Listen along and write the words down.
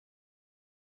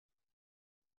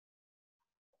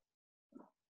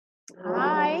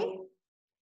Hi.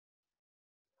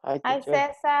 Hi, Hi, teacher.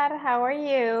 Cesar. How are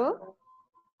you?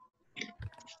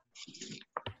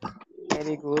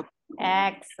 Very good.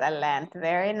 Excellent.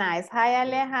 Very nice. Hi,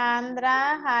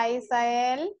 Alejandra. Hi,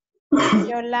 Isael.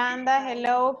 Yolanda.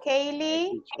 Hello. Hi,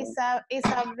 Kaylee. teacher.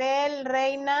 Isabel.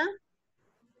 Reina.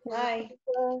 Hi.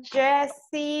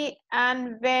 Jesse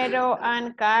and Vero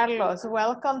and Carlos.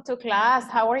 Welcome to class.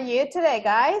 How are you today,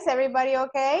 guys? Everybody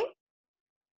okay?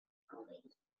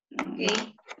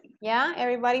 Okay. Yeah,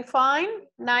 everybody fine?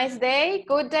 Nice day?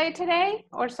 Good day today?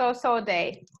 Or so-so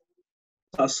day?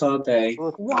 So day.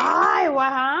 Good. Why?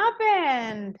 What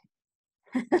happened?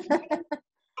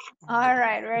 All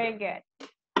right, very good.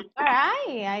 All right,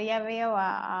 ahí ya veo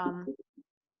a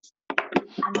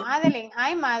Madeline.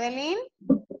 Hi, Madeline.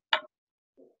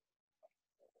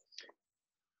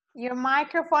 Your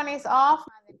microphone is off.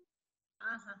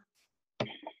 Ajá.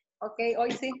 Okay, hoy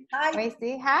sí. Hi. Wait,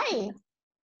 see. Hi.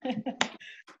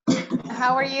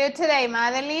 How are you today,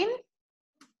 Madeline?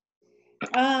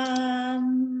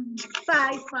 Fine.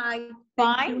 Thank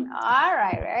Fine. you. All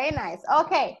right, very nice.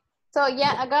 Okay. So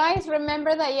yeah, guys,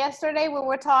 remember that yesterday we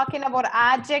were talking about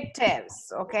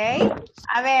adjectives, okay?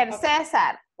 A ver,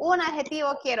 César, un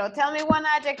adjetivo quiero. Tell me one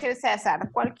adjective, César.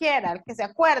 Cualquiera, el que se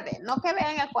acuerde. No que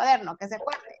vea en el cuaderno, que se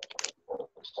acuerde.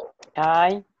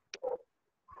 Hi.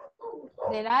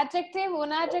 Del adjective,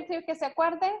 un adjective que se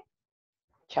acuerde.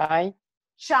 Chai.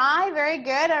 Shy, very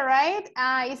good, all right.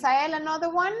 Isael, another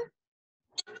one.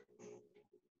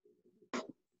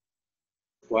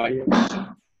 Quiet.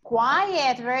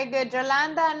 Quiet, very good.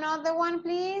 Yolanda, another one,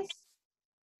 please.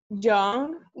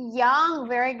 Young. Young,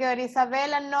 very good.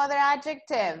 Isabel, another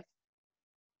adjective.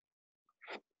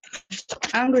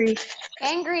 Angry.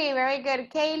 Angry, very good.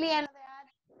 Kaylee, another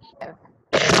adjective.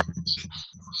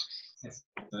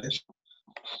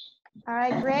 All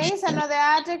right, Grace, another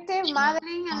adjective.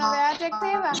 Madeline, another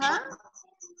adjective.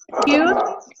 Cute.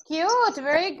 Cute,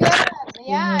 very good.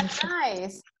 Yeah,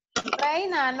 nice.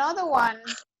 Reina, another one.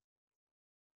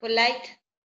 Polite.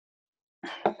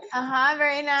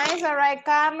 Very nice. All right,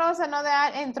 Carlos, another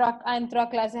entró a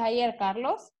clases ayer,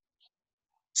 Carlos.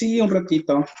 Sí, un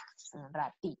ratito. Un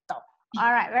ratito.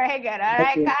 All right, very good. All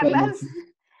right, Carlos.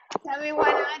 Tell me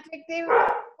one adjective.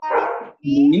 Carlos,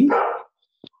 please. Slim.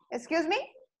 Excuse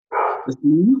me?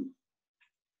 Slim.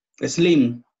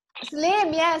 Slim.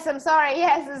 Slim, yes, I'm sorry.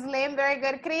 Yes, slim, very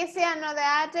good. Crisia, another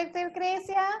adjective,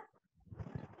 Crisia?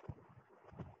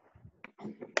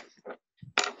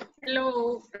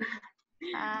 Hello.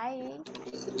 Hi.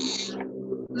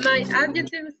 My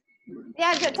adjectives.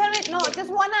 Yeah, tell me, no, just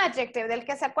one adjective, del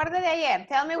que se acuerde de ayer.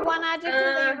 Tell me one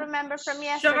adjective that you remember from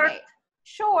yesterday.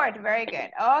 Short, very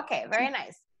good. Okay, very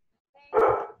nice.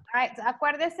 All right,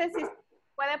 acuérdese si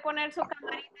puede poner su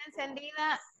camarita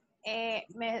encendida,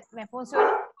 me funciona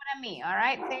para mí. All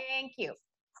right, thank you.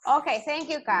 Okay, thank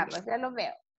you, Carlos, ya lo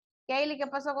veo. Kaylee, ¿qué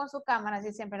pasó con su cámara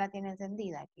si siempre la tiene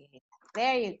encendida?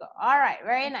 There you go. All right,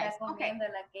 very nice. Okay.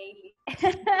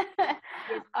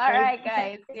 All right,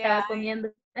 guys. Yeah.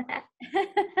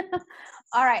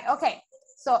 All right, okay.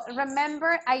 So,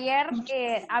 remember, ayer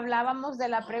hablábamos de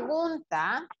la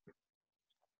pregunta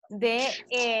de,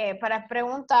 para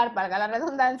preguntar, valga la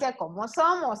redundancia, ¿cómo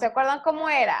somos? ¿Se acuerdan cómo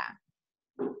era?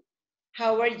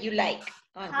 How are you like?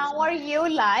 How are you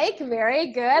like?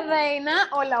 Very good, Reina.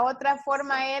 O la otra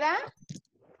forma era?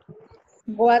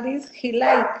 What is he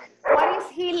like? What is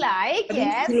he like?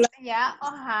 Yes. Yeah.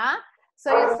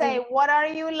 So you say, what are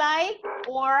you like?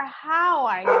 Or how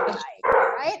are you like?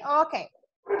 Right? Okay.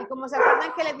 Y como se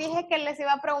acuerdan que les dije que les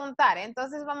iba a preguntar,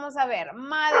 entonces vamos a ver.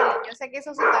 Madeline, yo sé que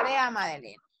hizo su tarea,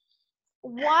 Madeline.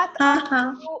 What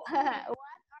are you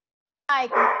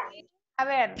like? A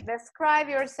ver, describe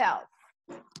yourself.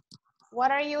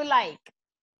 What are you like?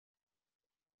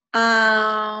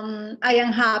 I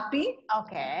am happy.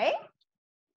 Okay.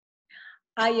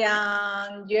 I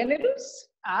am generous.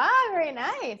 Very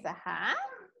nice.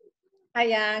 I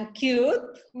am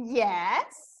cute.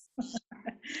 Yes.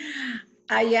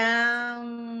 I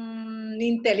am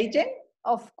intelligent.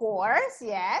 Of course,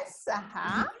 yes.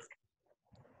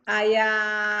 I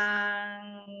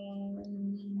am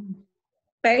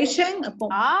patient.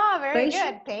 Very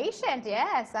patient. good. Patient,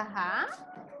 yes. I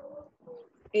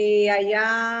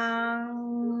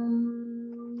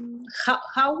am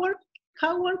hardworking.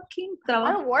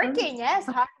 Hardworking, yes.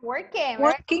 Hardworking.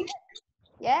 Working.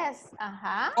 Yes.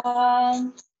 I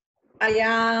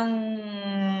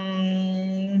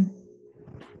am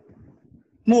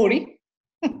moody.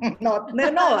 no,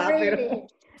 really,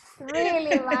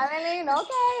 really, Madeline.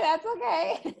 Okay, that's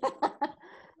okay.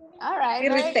 All right.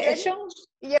 Irritation.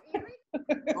 Very good.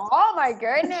 Oh my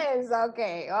goodness.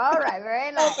 Okay. All right.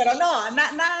 Very No, nice. pero no,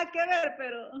 nada que ver,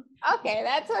 pero. Okay,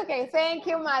 that's okay. Thank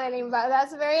you, Madeline.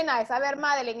 That's very nice. A ver,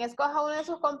 Madeline, escoja uno de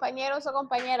sus compañeros o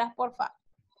compañeras, porfa.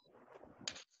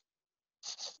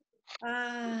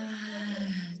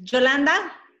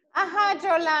 Yolanda. Ajá,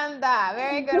 Yolanda.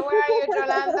 Very good. Where are you,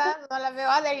 Yolanda? No la veo.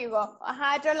 Ah, there you go.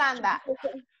 Ajá, Yolanda.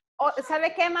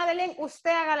 ¿Sabe qué, Madeline?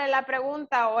 Usted hágale la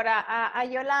pregunta ahora a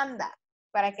Yolanda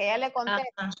para que ella le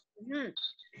conteste.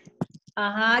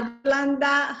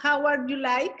 Yolanda, how are you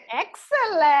like?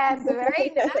 Excellent.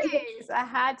 Very nice.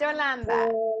 Ajá,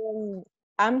 Yolanda.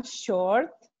 I'm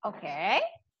short. Okay.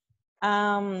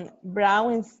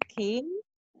 Brown skin.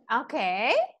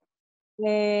 Okay.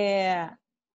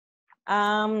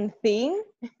 I'm thin.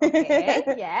 Okay.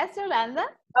 Yes, Yolanda.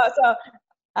 So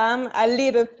I'm a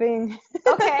little thin.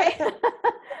 Okay.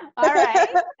 All right.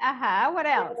 What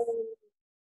else?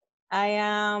 I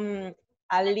am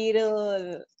a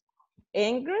little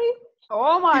angry.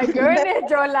 Oh my goodness,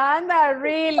 Yolanda,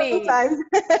 really? Sometimes.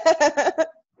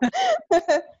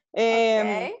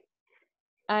 Okay.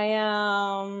 I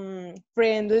am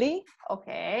friendly.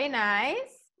 Okay,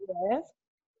 nice. Yes.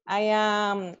 I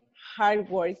am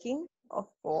hardworking. Of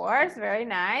course, very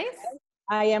nice.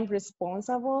 I am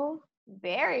responsible.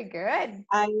 Very good.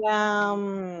 I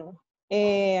am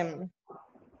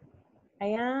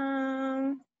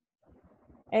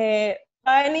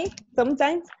funny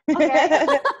sometimes. Okay.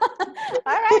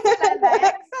 All right, Yolanda,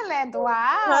 excellent.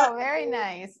 Wow, very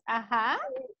nice. I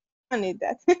need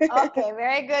that. Okay,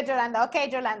 very good, Yolanda. Okay,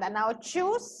 Yolanda, now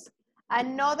choose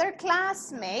another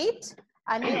classmate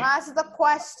and you ask the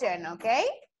question, okay?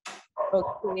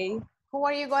 Okay. Who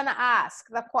are you going to ask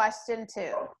the question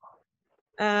to?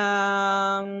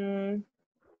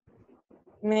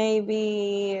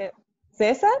 Maybe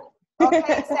Cesar?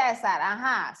 Okay, Cesar.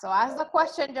 So ask the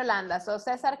question, Yolanda. So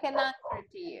Cesar can answer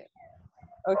to you.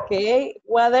 Okay.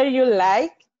 What do you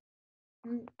like?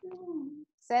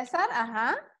 Cesar,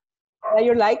 What do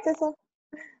you like, Cesar?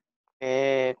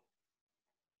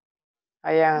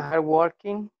 I am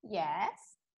hardworking.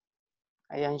 Yes.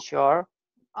 I am short.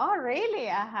 Oh, really?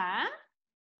 I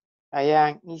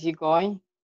am easygoing.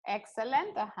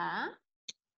 Excellent.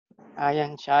 I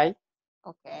am shy.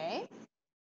 Okay.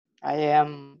 I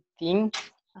am thin.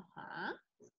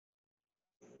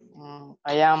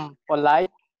 I am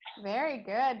polite. Very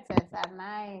good, Cesar.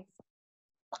 Nice.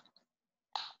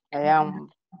 I am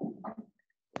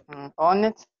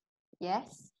honest.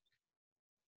 Yes.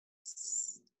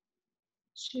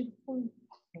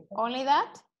 Only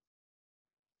that?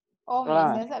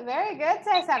 Only Cesar. Very good,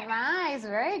 Cesar. Nice.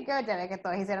 Very good. Ya ve que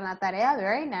todos hicieron la tarea.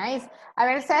 Very nice. A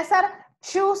ver, Cesar,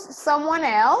 choose someone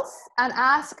else and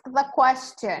ask the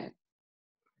question.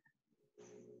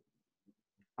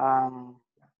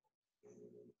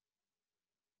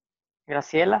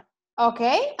 Graciela.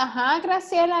 Okay.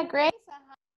 Graciela, Grace.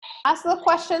 Ask the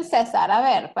question, Cesar. A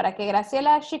ver, para que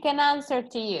Graciela, she can answer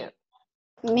to you.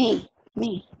 Me.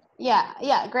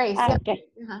 Yeah, Grace. Okay.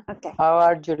 Okay. How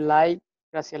are you like,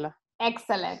 Graciela?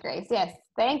 Excellent, Grace. Yes.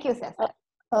 Thank you, Cesar.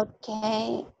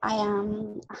 Okay. I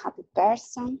am a happy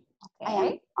person. Okay. I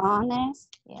am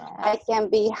honest. Yes. I can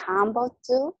be humble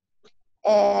too.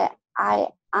 I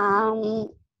am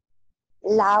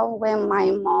loud when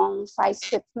my mom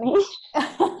fights with me.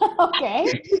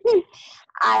 Okay.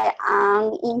 I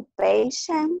am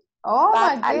impatient. Oh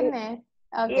my goodness.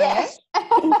 Okay. Yes.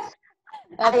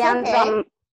 That's okay.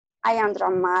 I am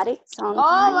dramatic sometimes.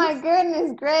 Oh my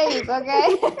goodness, Grace.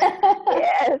 Okay.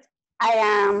 Yes. I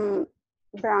am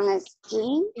brown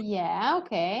skin. Yeah,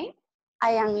 okay.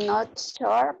 I am not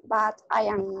short, but I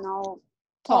am not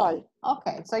tall.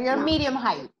 Okay, so you're medium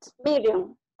height.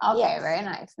 Medium. Okay, yes. Very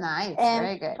nice. Nice. And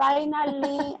very good.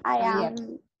 Finally, I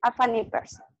am a funny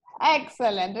person.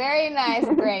 Excellent. Very nice,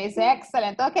 Grace.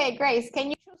 Excellent. Okay, Grace, can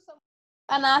you choose someone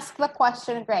and ask the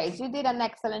question, Grace? You did an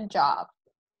excellent job.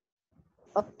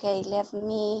 Okay, let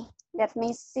me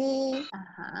see.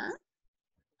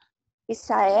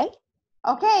 Isael.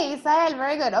 Okay, Isael,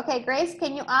 very good. Okay, Grace,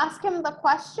 can you ask him the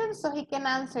question so he can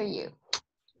answer you?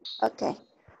 Okay.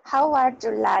 How are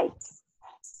you like?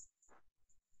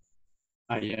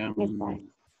 I am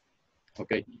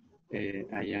okay.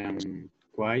 I am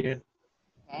quiet.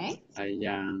 Okay. I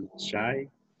am shy.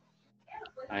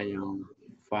 I am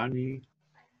funny.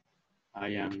 I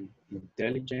am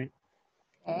intelligent.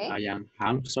 Okay. I am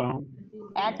handsome.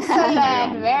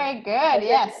 Excellent. Very good.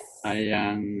 Yes. I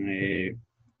am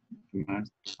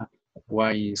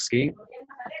white skin.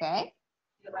 Okay.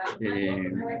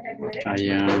 I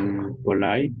am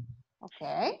polite.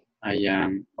 Okay. I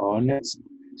am honest.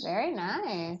 Very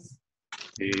nice.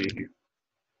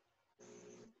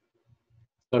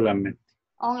 Solamente.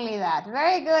 Only that.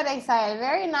 Very good, Isael.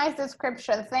 Very nice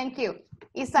description. Thank you.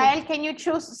 Isael, can you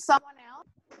choose someone else?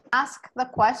 Ask the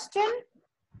question.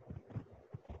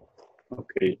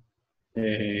 Ok.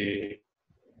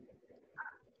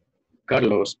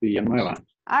 Carlos Villanueva.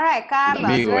 All right, Carlos.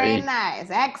 Amigo Very ahí. nice.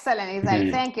 Excellent,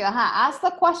 Isael. Thank you. Ask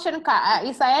the question,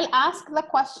 Isael, ask the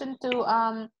question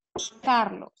to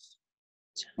Carlos.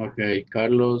 Ok,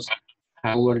 Carlos,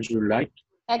 how would you like?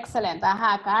 Excellent.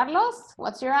 Carlos,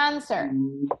 what's your answer?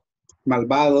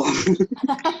 Malvado.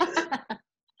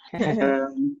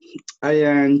 I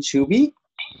am chubby.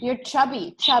 You're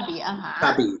chubby. Chubby.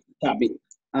 Chubby. Okay.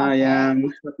 I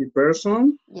am happy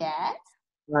person. Yes.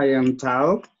 I am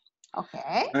tall.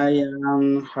 Okay. I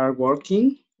am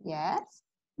hardworking. Yes.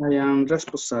 I am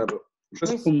responsible.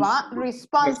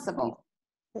 Responsible.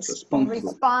 Responsible.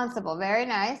 Responsible. Very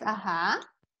nice.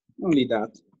 Only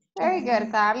that. Very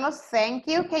good, Carlos. Thank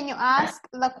you. Can you ask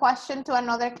the question to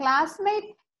another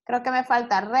classmate? Creo que me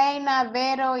falta Reina,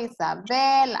 Vero,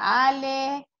 Isabel,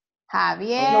 Ale,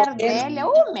 Javier, Delia.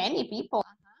 Oh, many people.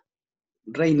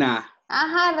 Reina.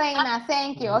 Reina.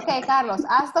 Thank you. Okay, Carlos,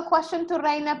 ask the question to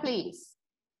Reina, please.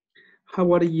 How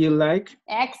are you like?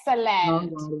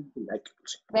 Excellent.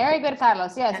 Very good,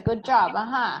 Carlos. Yes, good job.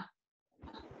 I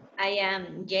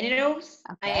am generous.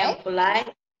 Okay. I am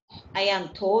polite. I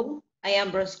am tall. I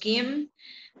am brown skin.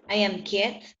 I am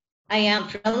cute. I am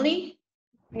friendly.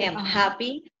 I am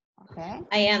happy. Okay.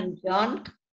 I am young.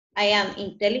 I am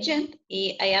intelligent.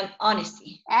 I am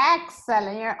honesty.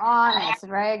 Excellent. You're honest.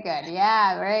 Very good.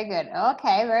 Yeah, very good.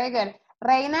 Okay, very good.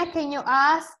 Reina, can you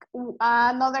ask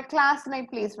another classmate,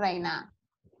 please, Reina?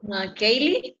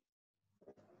 Kaylee?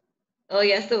 Oh,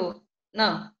 yes, too.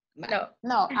 No.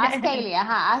 No, ask Kaylee.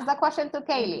 Ask the question to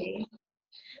Kaylee. Okay.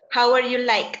 How are you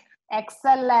like?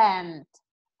 Excellent.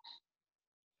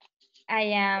 I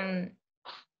am.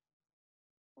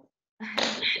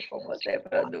 ¿Cómo se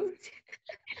pronuncia?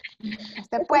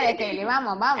 Usted puede, Kaylee.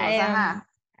 Vamos.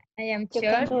 I am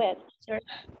short. Short.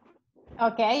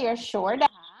 Okay, you're short.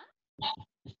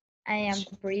 I am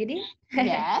pretty.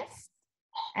 Yes.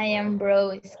 I am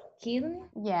brown skin.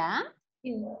 Yeah.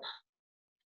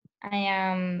 I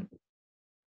am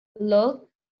low.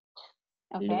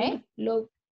 Okay. Low.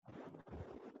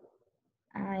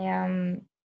 I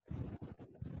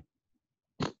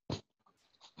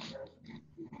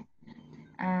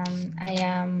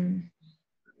am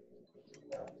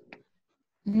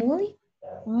moody.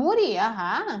 Moody,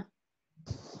 I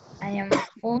am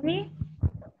funny.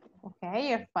 Okay,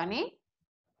 you're funny.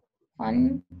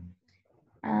 Funny.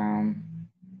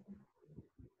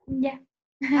 Yeah.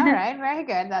 All right, very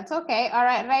good. That's okay. All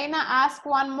right, Reina, ask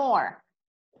one more.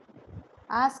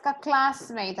 Ask a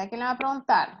classmate. ¿A quién le va a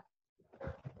preguntar?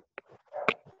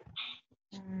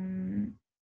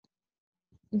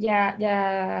 Ya,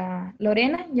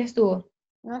 Lorena, ya estuvo.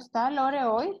 ¿No está Lore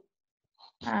hoy?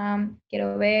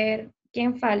 Quiero ver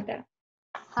quién falta.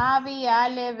 Javi,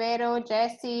 Ale, Vero,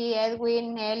 Jesse,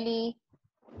 Edwin, Eli,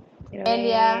 Quiero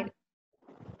Delia. ver.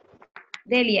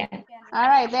 Delia. All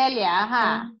right,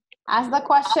 Delia. Ask the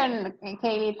question,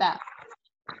 Kaylita.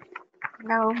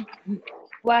 No.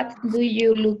 What do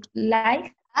you look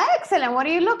like? Excellent. What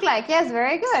do you look like? Yes,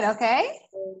 very good. Okay.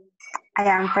 I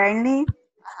am friendly.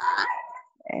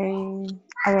 I am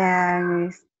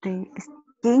amable.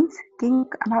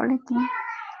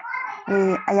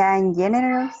 I am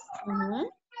generous.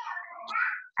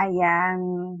 I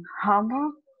am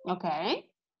humble. Okay.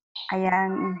 I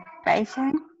am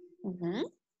patient.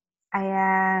 I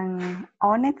am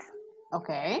honest.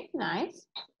 Okay, nice.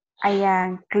 I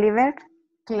am clever.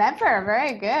 Clever,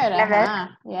 very good.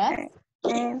 Yes.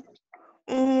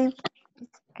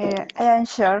 I am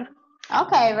sure.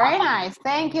 Okay, very nice.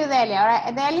 Thank you, Delia. All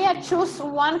right, Delia, choose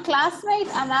one classmate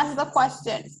and ask the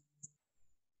question.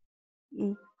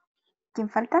 ¿Y quién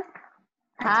falta?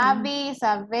 Javi,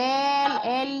 Isabel,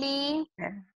 Eli,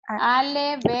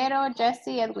 Ale, Vero,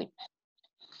 Jesse, Edwin.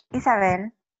 Isabel.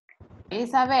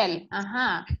 Isabel,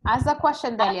 Ask the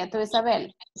question, Delia, to Isabel.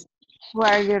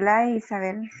 Where you like,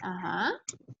 Isabel?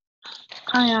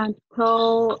 I am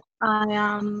tall. I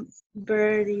am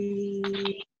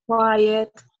very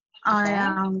quiet. I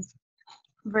am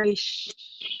very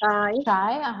shy.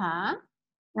 I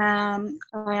am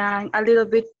a little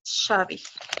bit shabby.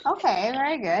 Okay,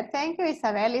 very good. Thank you,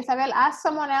 Isabel. Isabel, ask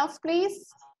someone else,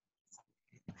 please.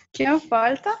 ¿Quién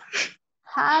falta?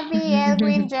 Javi,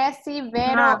 Edwin, Jesse,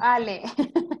 Vero, Ale.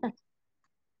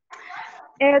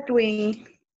 Edwin.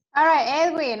 All right,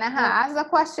 Edwin. Ask the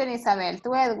question, Isabel,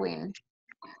 to Edwin.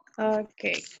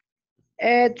 Okay.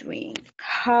 Edwin,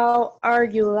 how are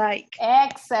you like?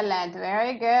 Excellent.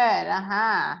 Very good.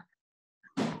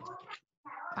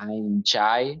 I'm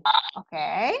shy.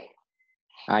 Okay.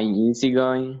 I'm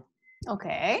easygoing.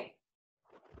 Okay.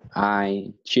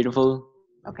 I'm cheerful.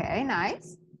 Okay,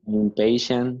 nice.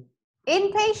 Impatient.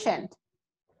 Impatient.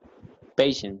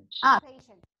 Patient.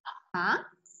 Patient. Huh?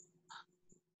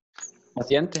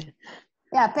 Paciente.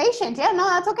 Yeah, patient. Yeah, no,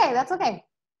 that's okay. That's okay.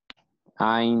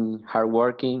 I'm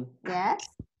hardworking. Yes.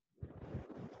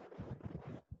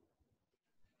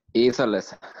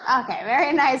 Easerless. Okay,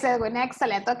 very nice, Edwin.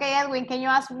 Excellent. Okay, Edwin, can you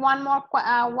ask one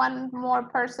more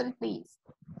person, please?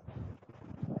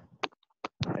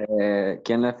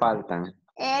 ¿Quién le faltan?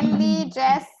 Ellie,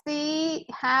 Jessie,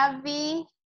 Javi,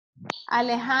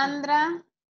 Alejandra.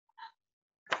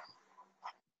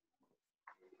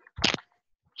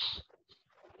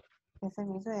 Ese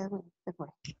mismo Edwin. Se fue.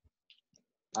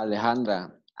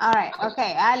 Alejandra. All right,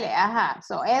 okay, Ale, ajá.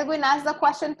 So, Edwin, ask the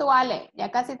question to Ale. Ya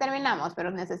casi terminamos,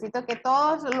 pero necesito que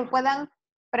todos lo puedan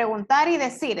preguntar y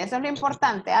decir. Eso es lo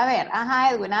importante. A ver,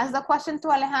 ajá, Edwin, ask the question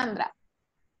to Alejandra.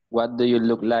 What do you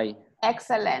look like?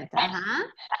 Excellent, ajá.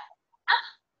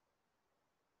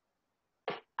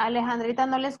 Alejandrita,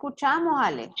 no le escuchamos,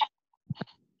 Ale.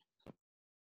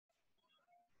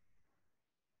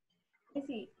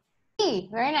 Sí. Sí,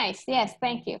 very nice. Yes,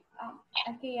 thank you.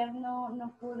 Es que ayer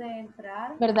no pude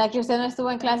entrar. ¿Verdad que usted no estuvo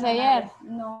en clase ayer?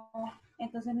 No,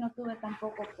 entonces no tuve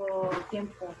tampoco por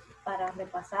tiempo para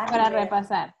repasar. Para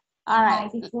repasar. All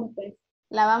right. Ay, disculpe.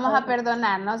 La vamos a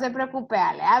perdonar, no se preocupe,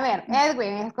 Ale. A ver,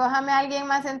 Edwin, escójame a alguien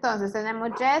más entonces.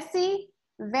 Tenemos Jessie,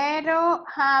 Vero,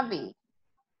 Javi.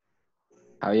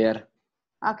 Javier.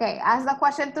 Okay, ask the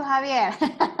question to Javier.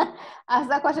 Ask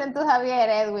the question to Javier,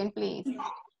 Edwin, please.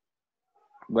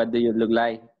 What do you look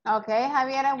like? Okay,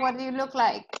 Javier, what do you look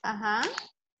like? I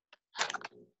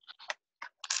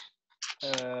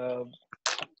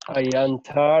am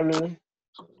tall.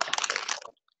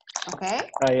 Okay.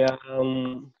 I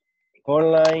am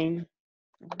online.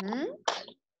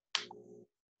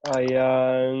 I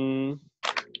am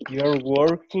you're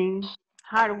working.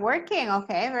 Hardworking,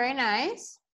 okay, very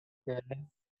nice. Yeah.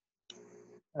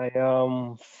 I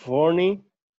am funny.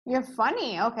 You're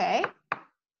funny, okay.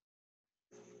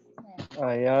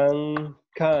 I am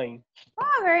kind.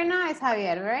 Oh, very nice,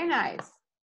 Javier, very nice.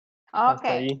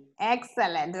 Okay,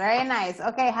 excellent, very nice.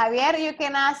 Okay, Javier, you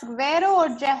can ask Vero or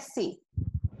Jessie.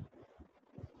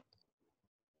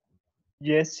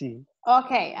 Jessie.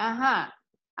 Okay,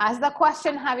 ask the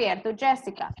question, Javier, to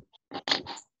Jessica.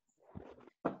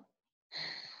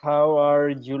 How are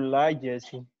you like,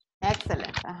 Jessie?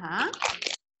 Excellent,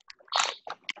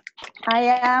 I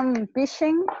am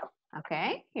patient.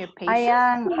 Okay, you're patient. I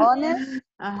am honest.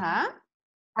 I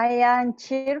am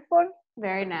cheerful.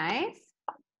 Very nice.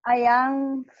 I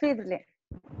am friendly.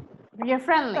 You're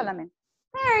friendly. Solamente.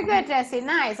 Very good, Jessie.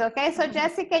 Nice. Okay, so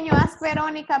Jessie, can you ask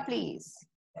Veronica, please?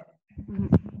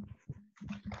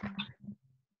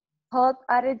 What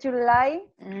are you like?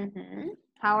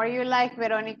 How are you like,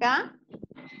 Veronica?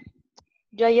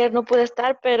 Yo ayer no pude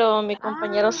estar, pero mi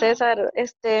compañero César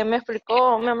me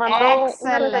explicó, me mandó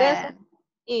una referencia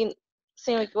y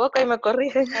si me equivoco y me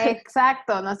corrige.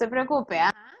 Exacto, no se preocupe.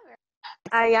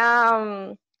 I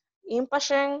am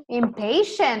impatient.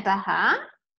 Impatient,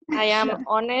 I am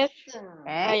honest.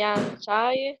 I am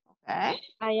shy.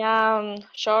 I am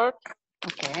short.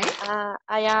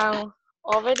 I am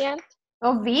obedient.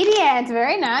 Obedient,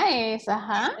 very nice.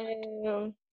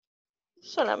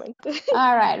 Solamente.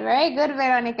 All right, very good,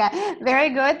 Veronica. Very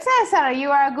good, Cesar. You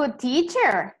are a good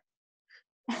teacher.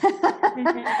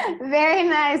 Very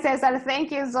nice, Cesar.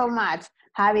 Thank you so much.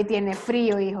 Javi tiene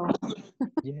frío, hijo.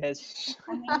 Yes.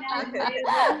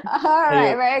 All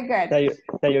right, very good.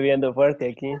 Está lloviendo fuerte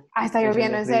aquí. Está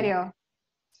lloviendo, ¿en serio?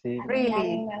 Sí.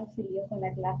 Really? Me auxilió con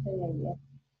la clase de ayer.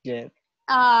 Yeah.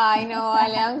 I know,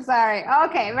 Ale, I'm sorry.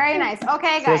 Okay, very nice.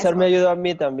 Okay, guys. César me ayudó a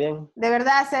mí también. ¿De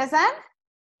verdad, César?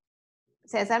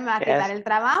 César me va a quitar el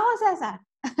trabajo, César.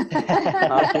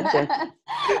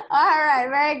 All right,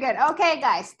 very good. Okay,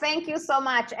 guys, thank you so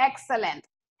much. Excellent.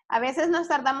 A veces nos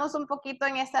tardamos un poquito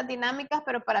en estas dinámicas,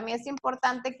 pero para mí es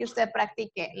importante que usted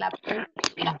practique la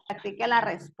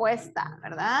respuesta,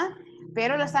 ¿verdad?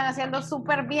 Pero lo están haciendo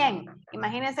súper bien.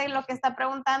 Imagínense lo que está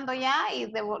preguntando ya y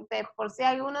por si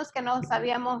hay unos que no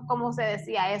sabíamos cómo se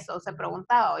decía eso, se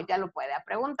preguntaba, hoy ya lo puede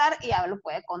preguntar y ya lo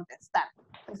puede contestar.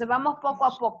 Entonces vamos poco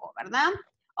a poco, ¿verdad?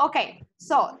 Okay,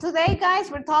 so today,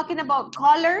 guys, we're talking about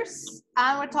colors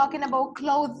and we're talking about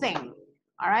clothing.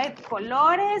 All right,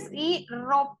 colores y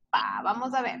ropa.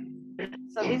 Vamos a ver.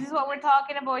 So this is what we're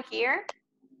talking about here.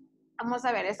 Vamos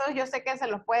a ver, eso yo sé que se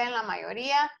los pueden la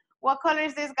mayoría. What color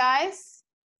is this, guys?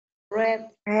 Red.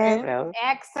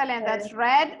 Excellent, that's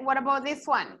red. What about this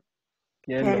one?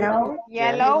 Yellow.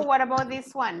 Yellow. What about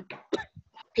this one?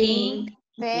 Pink.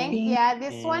 Pink. Yeah,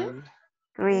 this one?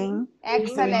 Green.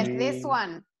 Excellent. This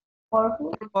one?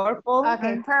 Purple. Purple.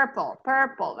 Okay, purple.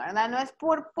 Purple, ¿verdad? No es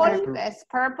purple, es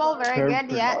purple. Very good.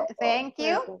 Yeah, thank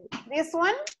you. This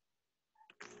one?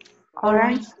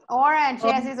 Orange. Orange.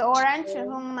 Yes, it's orange. Es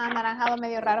un anaranjado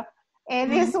medio raro.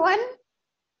 This one?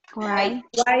 White.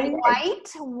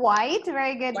 White.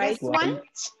 Very good. This one?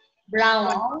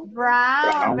 Brown.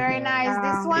 Brown. Very nice.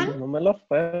 This one? No me lo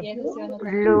fue.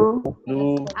 Blue.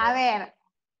 Blue. A ver,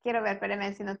 quiero ver,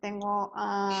 espérenme si no tengo.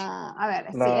 A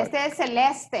ver, sí, Black. este es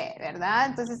celeste, ¿verdad?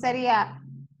 Entonces sería.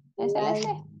 ¿Es celeste?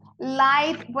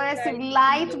 Light, puede decir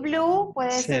light blue, puede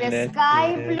decir Celeste.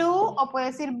 sky blue o puede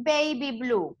decir baby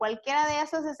blue. Cualquiera de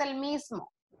esos es el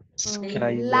mismo.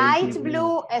 Light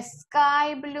blue,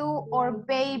 sky blue or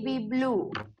baby blue.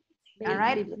 All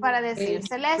right? Para decir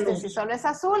celeste, si solo es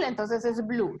azul, entonces es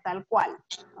blue, tal cual.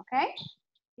 Okay?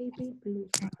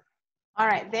 All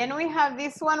right, then we have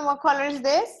this one. What color is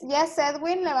this? Yes,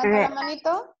 Edwin, levanta la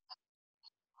manito.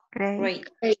 Gray.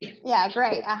 Yeah,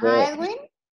 great. Ajá, Edwin.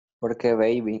 ¿Por qué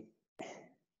baby?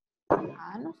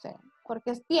 Ah, no sé.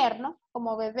 Porque es tierno,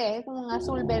 como bebé, como un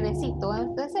azul bebecito,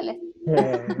 entonces celeste.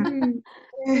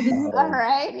 All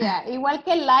right, yeah. Igual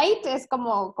que light es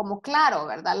como claro,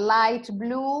 ¿verdad? Light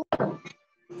blue,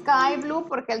 sky blue,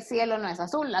 porque el cielo no es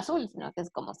azul, sino que es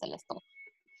como celeste.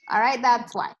 All right,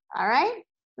 that's why. All right,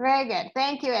 very good.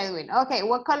 Thank you, Edwin. Okay,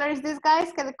 what color is this,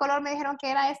 guys? ¿Qué color me dijeron que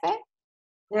era este?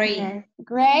 Gray.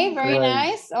 Gray, very Gray.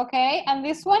 nice. Okay, and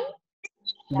this one?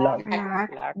 Black.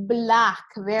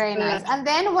 Black, very nice. And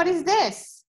then what is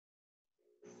this?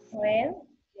 Red,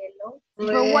 yellow.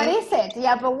 But what is it?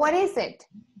 Yeah, but what is it?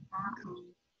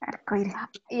 Arcoíris.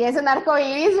 Yes, an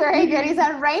arcoiris, very good. It's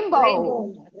a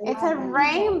rainbow. It's a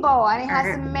rainbow and it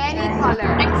has many colors.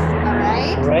 All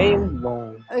right?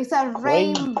 Rainbow. It's a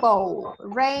rainbow.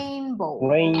 Rainbow.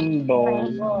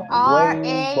 Rainbow.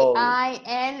 R-A-I-N-B-O-W.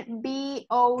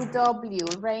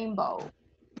 Rainbow.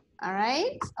 All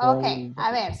right? Okay.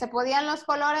 A ver, ¿se podían los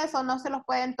colores o no se los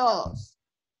pueden todos?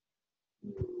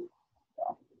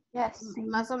 Yes.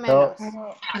 Más o menos.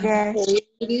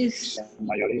 Yes.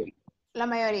 La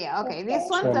mayoría. Okay. This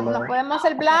one, ¿nos podemos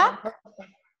el black?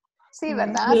 Sí,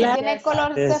 ¿verdad? Si tiene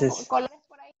colores por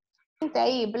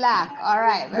ahí, black. All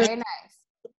right, very nice.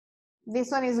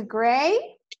 This one is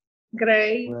gray.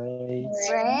 Gray.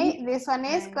 Gray. This one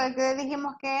is, ¿qué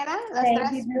dijimos que era? Las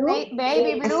tres.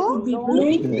 Baby blue.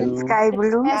 Sky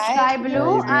blue. Sky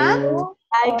blue. And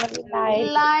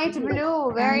light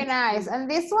blue. Very nice. And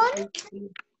this one?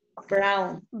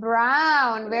 Brown.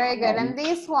 Brown. Very good. And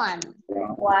this one?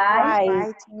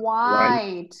 White.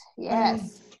 White.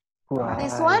 Yes.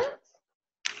 This one?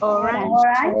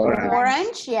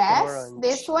 Orange. Yes. Orange.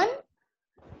 This one?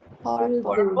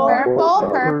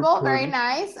 Purple. Very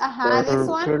nice. Aha. This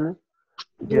one?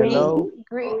 Yellow.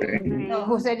 Green.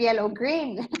 Who said yellow?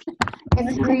 Green.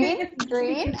 It's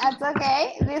green. That's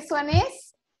okay. This one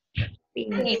is?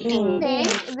 Pink.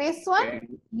 This one?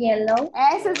 Yellow.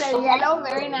 Ese es el yellow.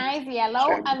 Very nice.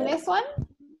 Yellow. And this one?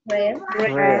 Red.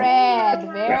 Red.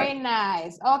 Very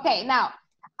nice. Okay. Now,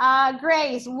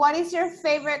 Grace, what is your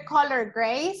favorite color,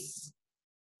 Grace?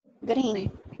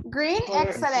 Green. Green?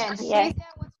 Excellent. Yes.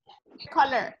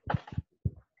 Color.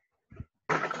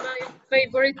 My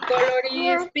favorite color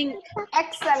is pink.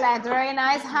 Excellent. Very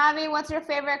nice. Javi, what's your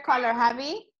favorite color,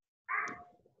 Javi?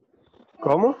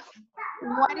 ¿Cómo?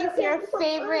 What is your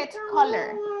favorite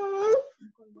color?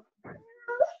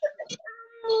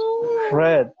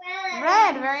 Red.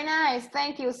 Red. Very nice.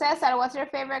 Thank you. Cesar, what's your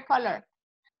favorite color?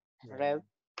 Red.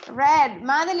 Red.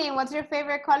 Madeline, what's your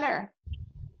favorite color?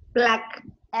 Black.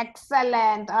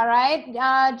 Excellent. All right.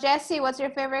 Jesse, what's your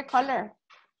favorite color?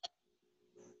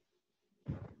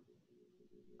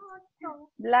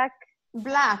 Black.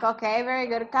 Black. Okay, very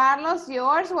good. Carlos,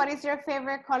 yours? What is your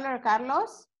favorite color,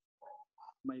 Carlos?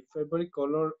 My favorite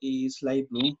color is light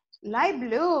blue. Light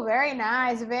blue. Very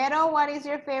nice. Vero, what is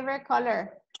your favorite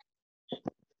color?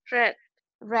 Red.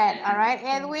 Red. All right.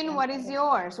 Edwin, what is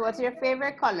yours? What's your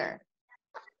favorite color?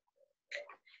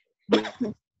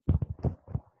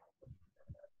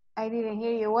 I didn't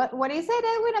hear you. What is it,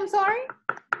 Edwin? I'm sorry.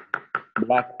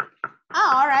 Black.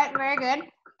 Oh, all right. Very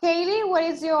good. Kaylee, what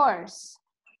is yours?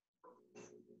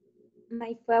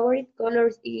 My favorite color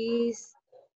is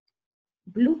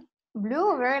blue.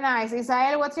 Blue. Very nice.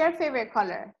 Isael, what's your favorite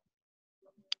color?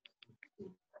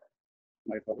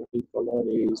 My favorite color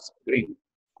is green.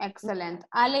 Excellent.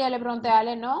 Ale, ya le pregunté a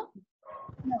Ale, ¿no?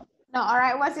 No. All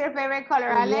right. What's your favorite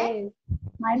color, Ale?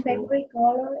 My favorite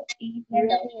color is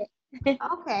yellow.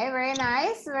 Okay. Very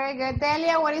nice. Very good.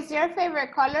 Delia, what is your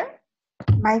favorite color?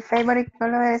 My favorite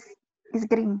color is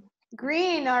green.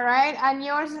 Green, all right. And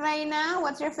yours, Reina,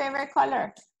 what's your favorite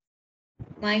color?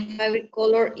 My favorite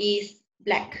color is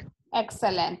black.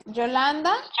 Excellent.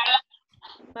 Yolanda?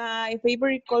 My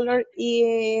favorite color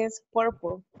is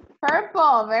purple.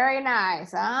 Purple, very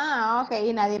nice. Ah, ok.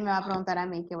 Y nadie me va a preguntar a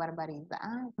mí, qué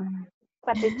barbaridad.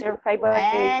 What is your favorite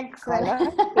color,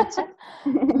 Excellent. teacher?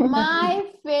 My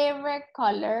favorite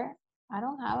color, I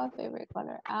don't have a favorite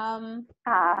color.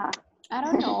 I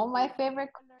don't know. My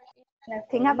favorite color.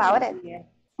 Think about it.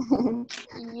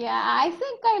 Yeah, I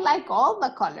think I like all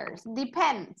the colors.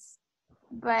 Depends.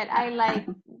 But I like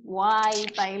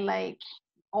white, I like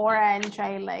orange,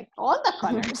 I like all the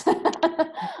colors.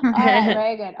 All right,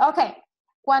 very good. Okay.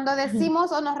 Cuando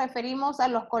decimos o nos referimos a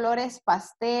los colores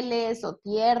pasteles o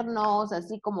tiernos,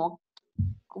 así como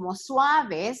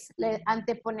suaves, le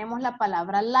anteponemos la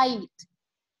palabra light.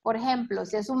 Por ejemplo,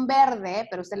 si es un verde,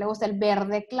 pero a usted le gusta el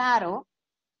verde claro,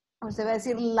 usted va a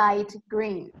decir light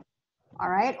green. All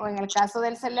right? O en el caso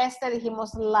del celeste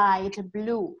dijimos light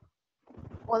blue.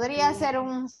 Podría ser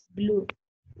un blue.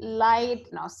 Light,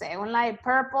 no sé, un light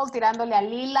purple tirándole a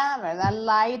lila, ¿verdad?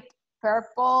 Light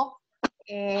purple.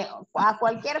 A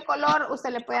cualquier color usted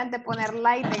le puede anteponer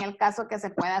light en el caso que se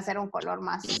pueda hacer un color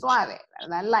más suave,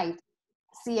 ¿verdad? Light.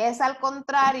 Si es al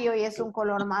contrario y es un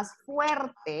color más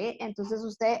fuerte, entonces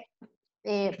usted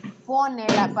pone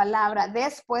la palabra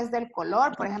después del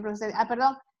color. Por ejemplo, usted,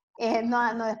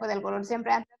 no después del color,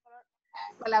 siempre antes del color,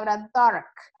 la palabra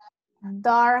dark.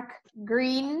 Dark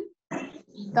green,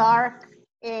 dark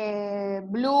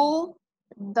blue,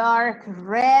 dark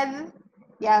red,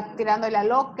 ya tirándole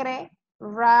al ocre,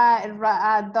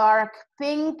 dark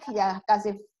pink, ya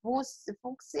casi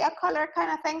fucsia color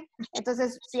kind of thing.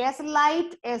 Entonces, si es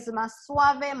light, es más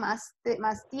suave, más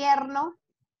tierno,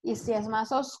 y si es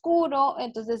más oscuro,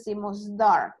 entonces decimos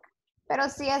dark. Pero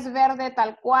si es verde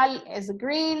tal cual, es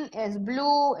green, es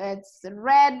blue, es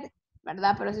red,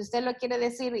 ¿verdad? Pero si usted lo quiere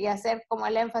decir y hacer como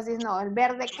el énfasis, no, el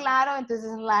verde claro,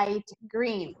 entonces light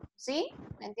green, ¿sí?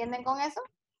 ¿Me entienden con eso?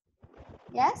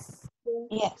 Yes?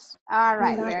 Yes. All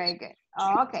right, very good.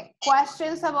 Okay,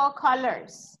 questions about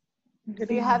colors.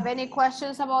 Do you have any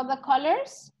questions about the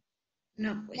colors?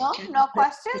 No No, question. no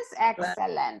questions?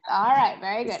 Excellent. All right,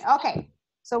 very good. Okay,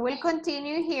 so we'll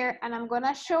continue here and I'm going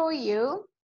to show you.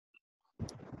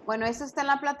 Bueno, eso está en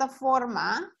la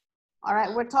plataforma. All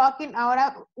right, we're talking,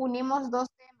 ahora unimos dos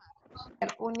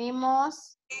temas.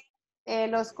 Unimos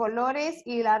los colores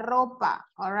y la ropa.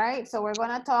 All right, so we're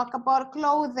going to talk about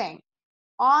clothing.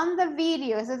 On the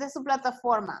video, esa es de su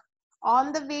plataforma.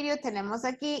 On the video tenemos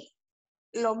aquí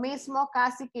lo mismo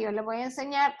casi que yo le voy a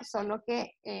enseñar, solo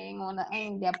que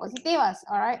en diapositivas.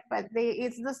 All right, but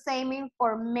it's the same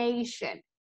information.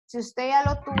 Si usted ya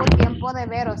lo tuvo tiempo de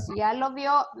ver o si ya lo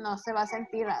vio, no se va a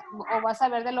sentir o va a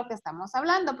saber de lo que estamos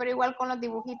hablando, pero igual con los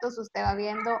dibujitos usted va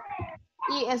viendo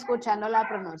y escuchando la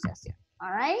pronunciación.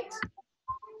 All right?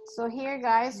 So here,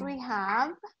 guys, we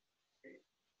have...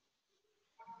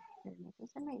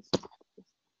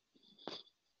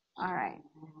 All right.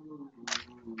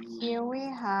 Here we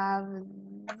have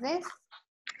this.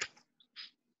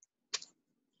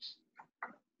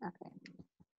 Okay.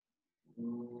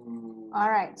 All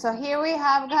right, so here we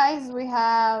have, guys, we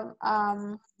have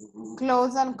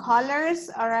clothes and colors,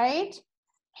 all right.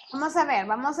 Vamos a ver,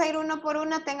 vamos a ir uno por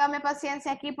uno, téngame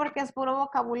paciencia aquí porque es puro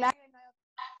vocabulario y no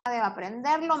hay de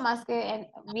aprenderlo más que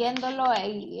viéndolo e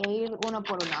ir uno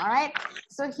por uno, all right.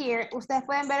 So here, ustedes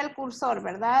pueden ver el cursor,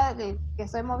 ¿verdad? Que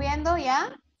estoy moviendo,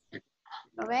 ¿ya?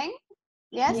 ¿Lo ven?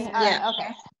 Yes? Yeah. All right,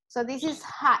 okay. So this is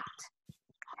hat.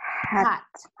 Hat,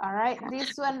 all right.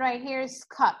 This one right here is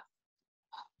cup.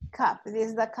 Cup, this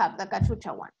is the cup, the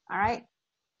cachucha one, all right?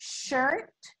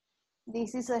 Shirt,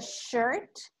 this is a shirt.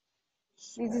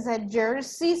 This is a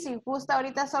jersey. Si gusta,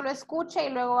 ahorita solo escucha y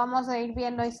luego vamos a ir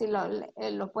viendo y si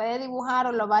lo puede dibujar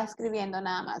o lo va escribiendo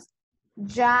nada más.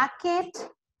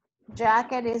 Jacket,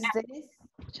 jacket is this.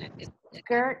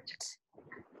 Skirt,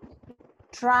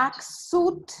 track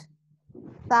suit,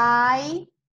 tie,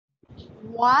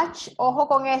 watch. Ojo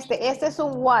con este es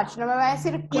un watch, no me va a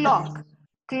decir clock.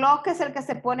 Clock es el que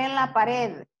se pone en la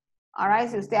pared. All right,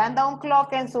 si usted anda un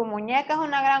clock en su muñeca es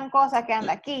una gran cosa que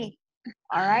anda aquí.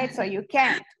 All right, so you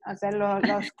can't. O sea,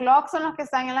 los clocks son los que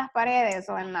están en las paredes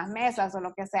o en las mesas o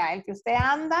lo que sea. El que usted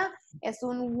anda es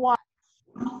un watch.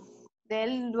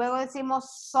 Luego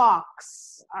decimos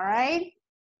socks. All right.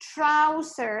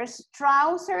 Trousers.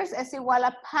 Trousers es igual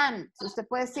a pants. Usted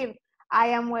puede decir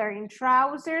I am wearing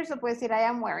trousers o puede decir I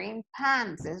am wearing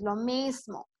pants. Es lo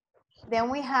mismo.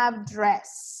 Then we have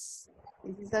dress.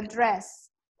 This is a dress.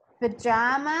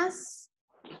 Pajamas,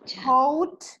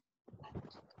 coat,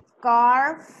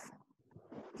 scarf,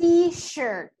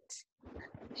 t-shirt,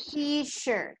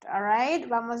 t-shirt, all right.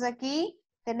 Vamos aquí,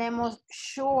 tenemos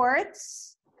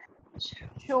shorts,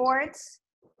 shorts,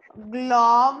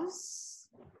 gloves,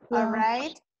 all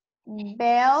right,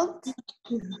 belt,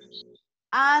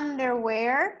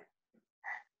 underwear,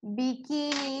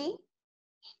 bikini,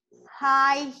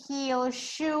 high heel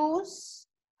shoes,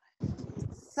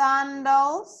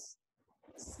 sandals,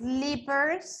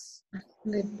 slippers,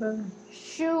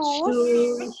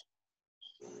 shoes,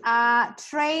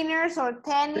 trainers o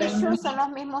tennis shoes son los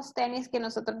mismos tenis que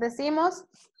nosotros decimos.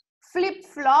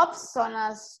 Flip-flops son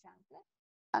las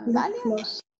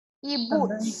sandalias. Y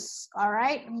boots, all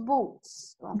right,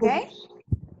 boots, okay?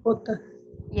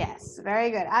 Yes, very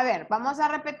good. A ver, vamos a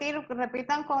repetir,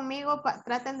 repitan conmigo,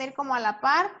 traten de ir como a la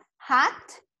par.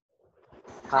 Hat,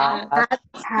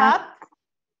 cap,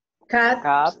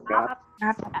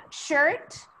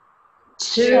 shirt,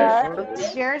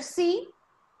 jersey,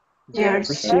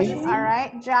 all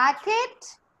right,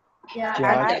 jacket,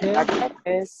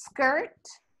 skirt,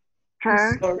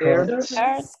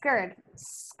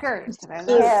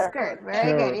 skirt,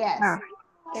 very good, yes.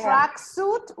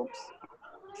 Tracksuit,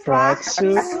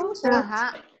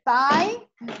 tie,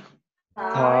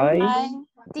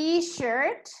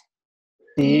 t-shirt,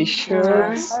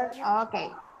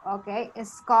 okay,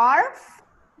 scarf,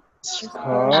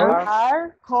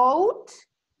 coat,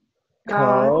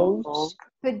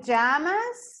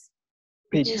 pajamas,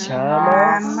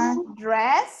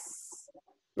 dress,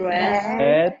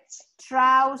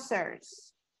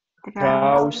 trousers,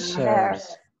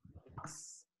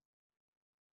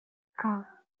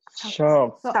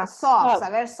 socks. A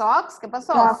ver, socks. ¿Qué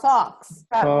pasó? Socks.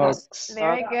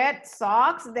 Very good.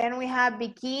 Socks. Then we have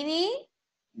bikini.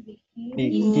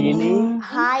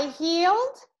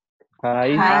 High-heeled.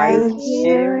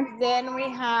 Then we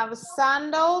have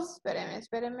sandals.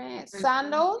 Espérame.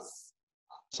 Sandals.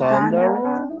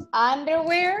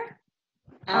 Underwear.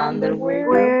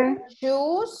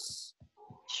 Shoes.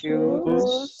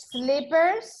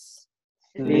 Slippers.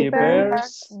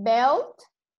 Belt.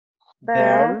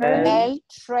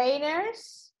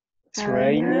 Trainers.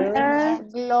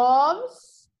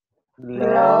 Gloves.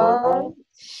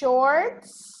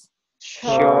 Shorts.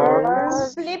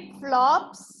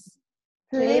 Flip-flops.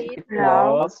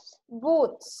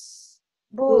 Boots.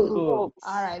 All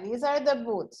right, these are the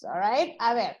boots, all right.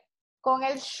 A ver, con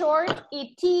el short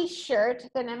y t-shirt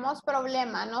tenemos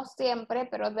problema, no siempre,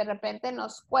 pero de repente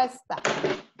nos cuesta.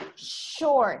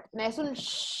 Short, no es un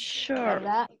short,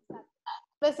 ¿verdad?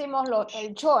 Decimos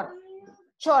el short,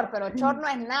 pero short no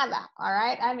es nada, all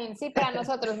right. I mean, sí para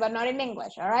nosotros, but not in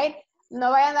English, all right. No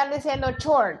vayan a andar diciendo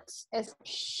shorts, es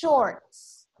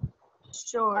shorts.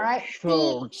 All right,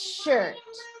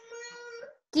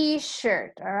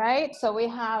 t-shirt, all right, so we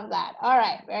have that. All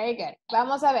right, very good.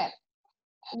 Vamos a ver.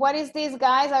 What is this,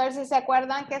 guys? A ver si se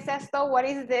acuerdan qué es esto. What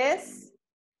is this?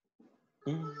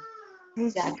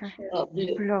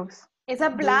 Blouse. It's a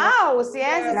blouse,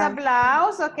 yes, it's a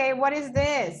blouse. Okay, what is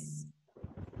this?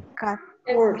 A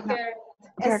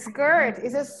skirt,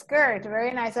 it's a skirt,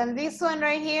 very nice. And this one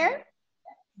right here?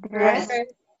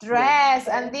 Dress.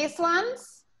 And these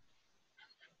ones?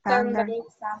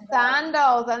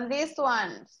 Sandals. And these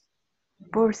ones?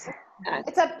 Purse.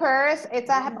 It's a purse, it's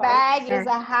a bag, it's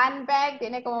a handbag,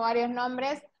 tiene como varios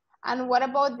nombres. And what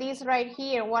about these right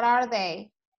here? What are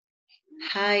they?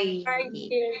 High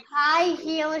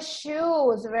heel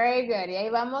shoes, very good. Y ahí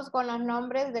vamos con los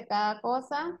nombres de cada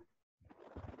cosa.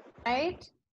 Right?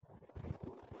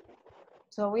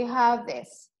 So we have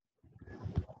this.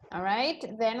 All right,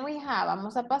 then we have,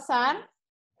 vamos a pasar.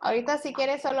 Ahorita si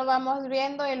quiere solo vamos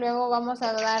viendo y luego vamos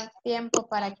a dar tiempo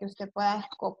para que usted pueda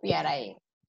copiar ahí.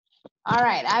 All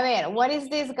right, a ver, what is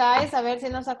this, guys? A ver si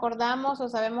nos acordamos o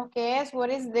sabemos qué es.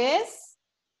 What is this?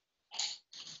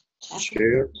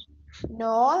 Shirt.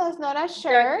 No, that's not a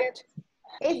shirt.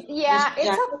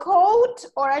 It's a coat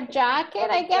or a jacket,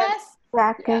 I guess.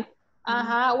 Jacket.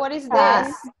 What is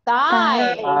this?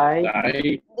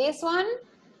 Tie. This one?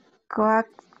 Coat.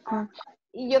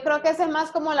 Yo creo que ese es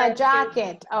más como la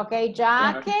jacket. Okay,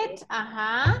 jacket.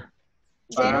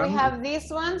 Then we have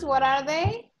these ones. What are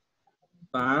they?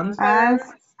 Pants.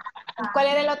 ¿Cuál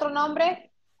era el otro nombre?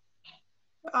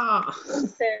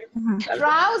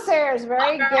 Trousers.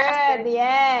 Very good.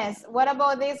 Yes. What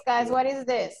about this, guys? What is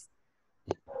this?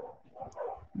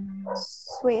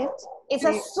 Suit. It's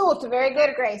a suit. Very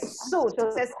good, Grace. Suit.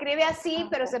 Se escribe así,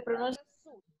 pero se pronuncia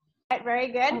suit. Right, very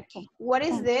good. Okay. What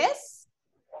is this?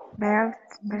 Belt.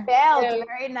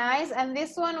 Very nice. And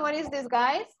this one, what is this,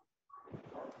 guys?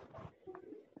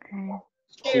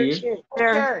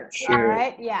 Shirt. Shirt. All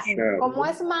right, yeah. Como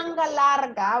es manga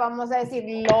larga, vamos a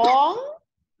decir long.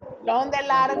 Long de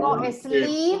largo,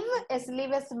 sleeve.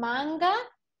 Sleeve es manga.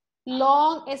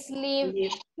 Long sleeve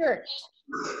shirt.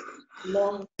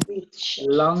 Long sleeve shirt.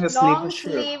 Long Long sleeve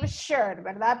shirt. sleeve shirt,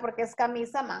 ¿verdad? Porque es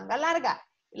camisa manga larga.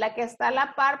 La que está a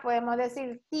la par podemos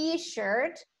decir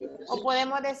t-shirt o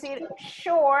podemos decir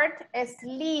short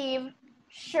sleeve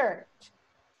shirt.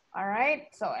 All right,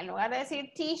 so en lugar de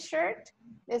decir t-shirt,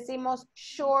 decimos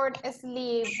short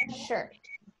sleeve shirt.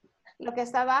 Lo que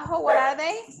está abajo, what are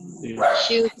they?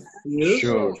 Shoes.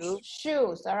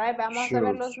 Shoes, all right, vamos a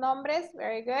ver los nombres,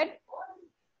 very good.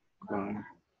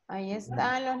 Ahí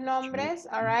están los nombres,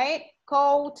 all right.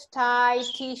 Coat, tie,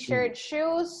 t-shirt,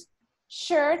 shoes,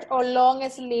 shirt or long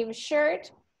sleeve shirt,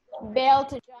 belt,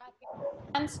 jacket,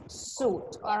 pants,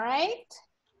 suit, all right.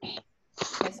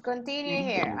 Let's continue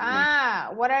here.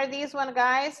 What are these one,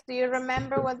 guys? Do you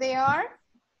remember what they are?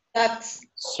 Socks.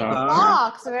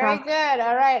 Socks, very good,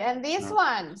 all right. And these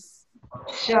ones?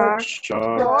 Shorts.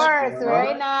 Shorts,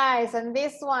 very nice. And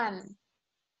this one?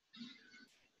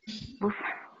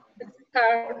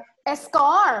 A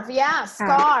scarf, yeah,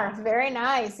 scarf, very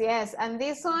nice, yes. And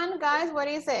this one, guys, what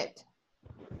is it?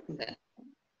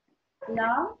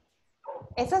 No.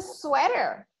 It's a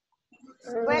sweater.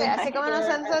 Sweater, así como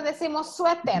nosotros decimos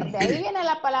suéter, de ahí viene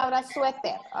la palabra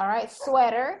suéter, all right,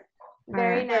 sweater,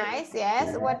 very nice,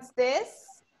 yes. What's this?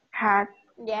 Hat.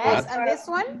 Yes, and this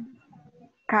one?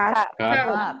 Cap.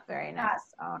 Cap, very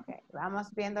nice. Okay, vamos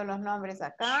viendo los nombres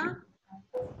acá.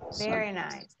 Very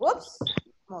nice. Whoops,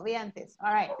 moví antes.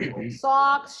 All right,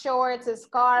 socks, shorts,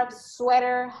 scarf,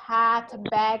 sweater, hat,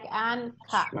 bag, and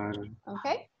cap.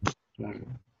 Okay,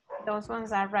 those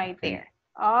ones are right there.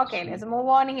 Okay, let's move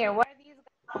on here. What are these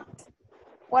guys?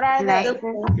 What are they?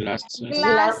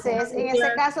 Glasses. En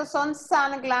este caso son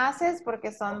sunglasses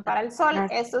porque son para el sol.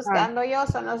 Estos que ando yo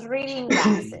son los reading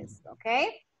glasses.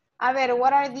 Okay. A ver,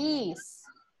 what are these?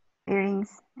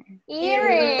 Earrings.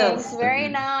 Earrings. Very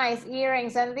nice.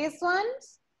 Earrings. And these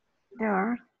ones?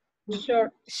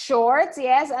 Shorts.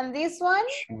 Yes. And this one?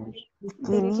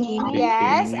 Skinny.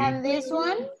 Yes. And this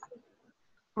one?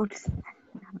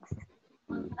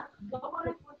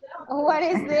 What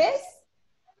is this?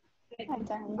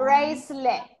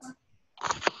 Bracelet.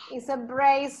 It's a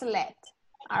bracelet.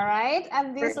 All right.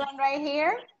 And this one right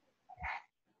here?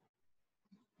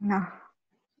 No.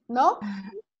 No?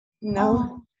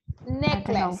 No.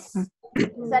 Necklace.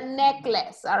 It's a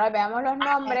necklace. Ahora veamos los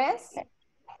nombres.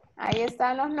 Ahí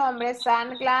están los nombres.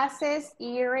 Sunglasses,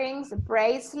 earrings,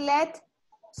 bracelet,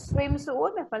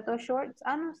 swimsuit. Me faltó shorts.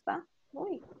 Ah, no está.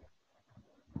 Uy.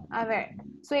 A ver.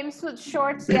 Swimsuit,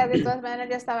 shorts, ya de todas maneras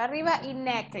ya estaba arriba. Y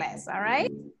necklace, all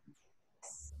right?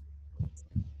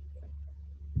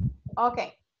 Ok.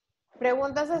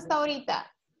 Preguntas hasta ahorita.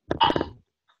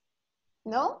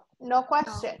 ¿No? No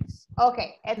questions. Ok,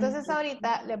 entonces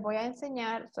ahorita les voy a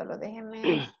enseñar, solo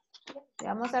déjenme,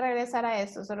 vamos a regresar a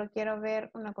esto, solo quiero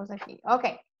ver una cosa aquí. Ok,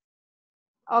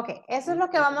 eso es lo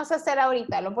que vamos a hacer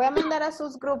ahorita, lo voy a mandar a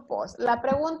sus grupos. La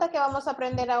pregunta que vamos a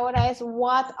aprender ahora es,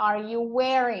 what are you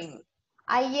wearing?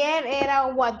 Ayer era,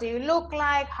 what do you look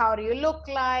like? How do you look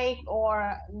like?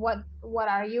 Or what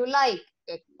are you like?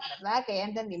 ¿Verdad? Que ya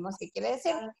entendimos qué quiere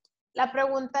decir. La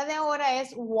pregunta de ahora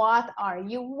es, what are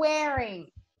you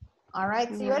wearing? All right,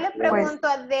 si yo le pregunto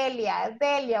a Delia,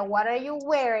 what are you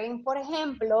wearing? Por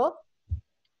ejemplo,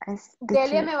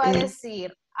 Delia me va a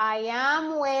decir, I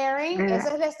am wearing,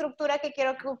 esa es la estructura que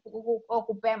quiero que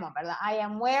ocupemos, ¿verdad? I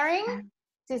am wearing,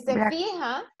 si se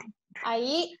fija,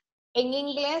 ahí en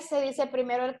inglés se dice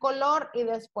primero el color y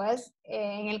después,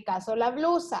 en el caso, la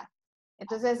blusa.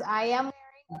 Entonces, I am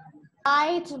wearing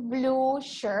light blue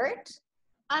shirt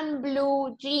and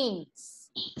blue jeans.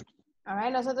 All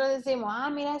right, nosotros decimos,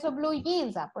 mira esos blue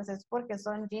jeans. Pues es porque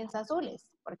son jeans azules,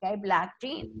 porque hay black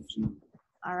jeans.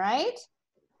 All right.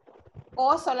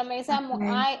 O solo me dice,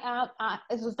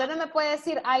 usted no me puede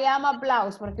decir, I am a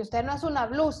blouse, porque usted no es una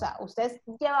blusa, usted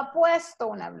lleva puesto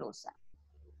una blusa.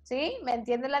 ¿Sí? ¿Me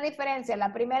entiende la diferencia?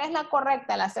 La primera es la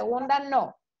correcta, la segunda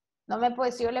no. No me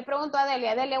puede, si yo le pregunto a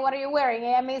Delia, what are you wearing?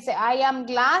 Ella me dice, I am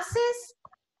glasses.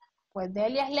 Pues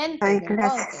Delia es lentes,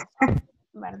 entonces.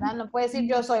 ¿Verdad? No puede decir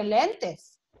yo soy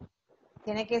lentes.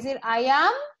 Tiene que decir I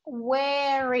am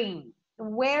wearing.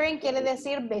 Wearing quiere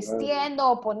decir vestiendo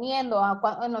o poniendo.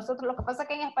 Nosotros lo que pasa es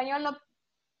que en español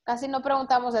casi no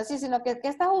preguntamos así, sino que ¿qué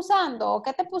estás usando? ¿O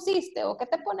qué te pusiste? ¿O qué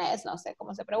te pones? No sé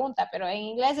cómo se pregunta, pero en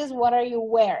inglés es what are you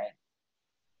wearing?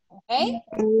 ¿Ok?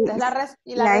 Entonces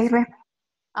hay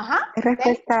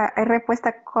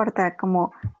respuesta corta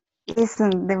como is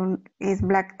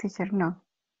black teacher, no.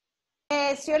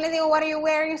 si yo le digo, what are you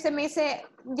wearing? Usted me dice,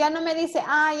 ya no me dice,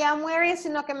 I am wearing,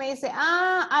 sino que me dice,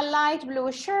 a light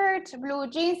blue shirt, blue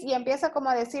jeans, y empieza como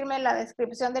a decirme la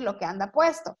descripción de lo que anda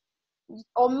puesto.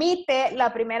 Omite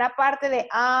la primera parte de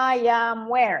I am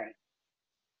wearing,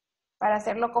 para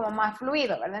hacerlo como más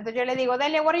fluido, ¿verdad? Entonces yo le digo,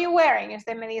 Delia, what are you wearing? Y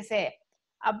usted me dice,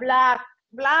 a black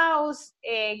blouse,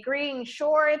 green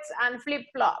shorts, and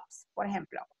flip-flops, por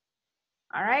ejemplo.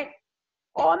 All right?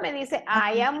 O me dice,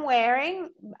 I am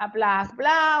wearing a black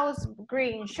blouse,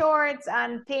 green shorts,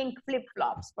 and pink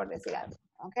flip-flops, por decir algo.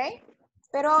 ¿Ok?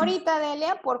 Pero ahorita,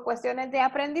 Delia, por cuestiones de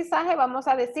aprendizaje, vamos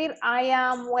a decir, I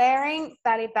am wearing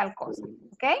tal y tal cosa.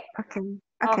 ¿Ok?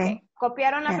 Ok.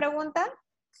 ¿Copiaron la pregunta?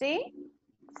 ¿Sí?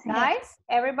 Guys,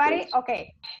 everybody, ok.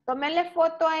 Tómenle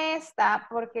foto a esta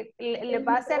porque les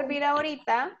va a servir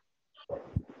ahorita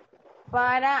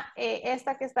para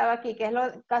esta que estaba aquí, que es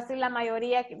casi la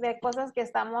mayoría de cosas que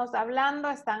estamos hablando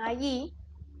están allí.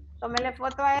 Tómenle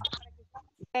foto a esta para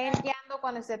que estén guiando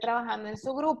cuando esté trabajando en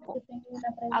su grupo. Yo tengo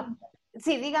una pregunta.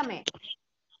 Sí, dígame.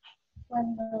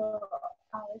 Cuando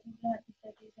a veces los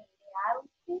artistas dicen de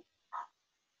outfit,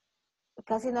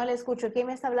 Casi no le escucho. ¿Quién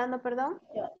me está hablando, perdón?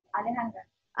 yo, Alejandra,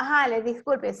 Ajá, le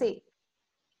disculpe, sí.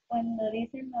 cuando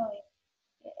dicen lo de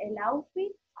el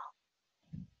outfit,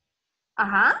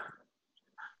 Ajá.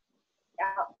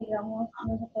 digamos,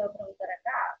 no se puede preguntar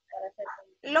acá para hacer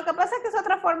Lo que pasa es que es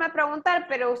otra forma de preguntar,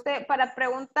 pero usted, para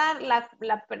preguntar,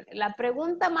 la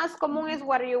pregunta más común es,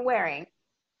 what are you wearing?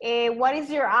 What is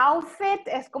your outfit?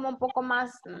 Es como un poco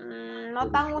más,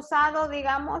 no tan usado,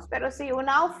 digamos, pero sí, un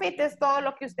outfit es todo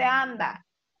lo que usted anda.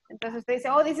 Entonces usted dice,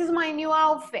 oh, this is my new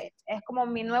outfit. Es como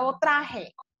mi nuevo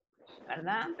traje,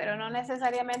 ¿verdad? Pero no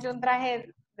necesariamente un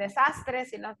traje desastre,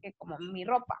 sino que como mi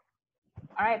ropa.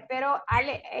 All right, pero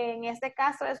Ale, en este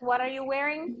caso es, what are you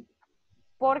wearing?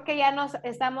 Porque ya nos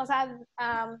estamos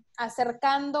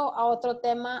acercando a otro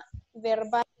tema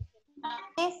verbal.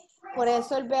 Por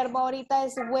eso el verbo ahorita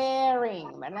es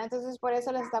wearing, ¿verdad? Entonces, por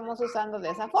eso lo estamos usando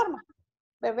de esa forma.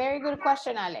 But very good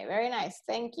question, Ale. Very nice.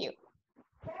 Thank you.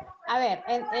 A ver,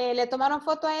 ¿le tomaron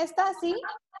foto a esta? ¿Sí?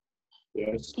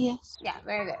 Yes. Yeah,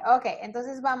 very good. Ok,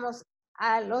 entonces vamos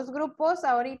a los grupos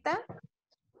ahorita.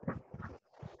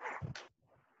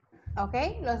 Ok,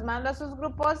 los mando a sus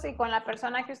grupos y con la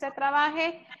persona que usted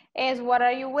trabaje es what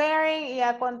are you wearing y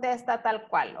ya contesta tal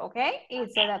cual, ok, y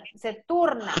se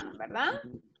turna, ¿verdad?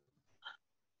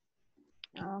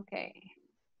 Ok.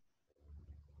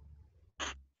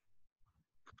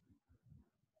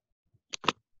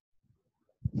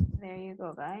 There you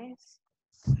go, guys.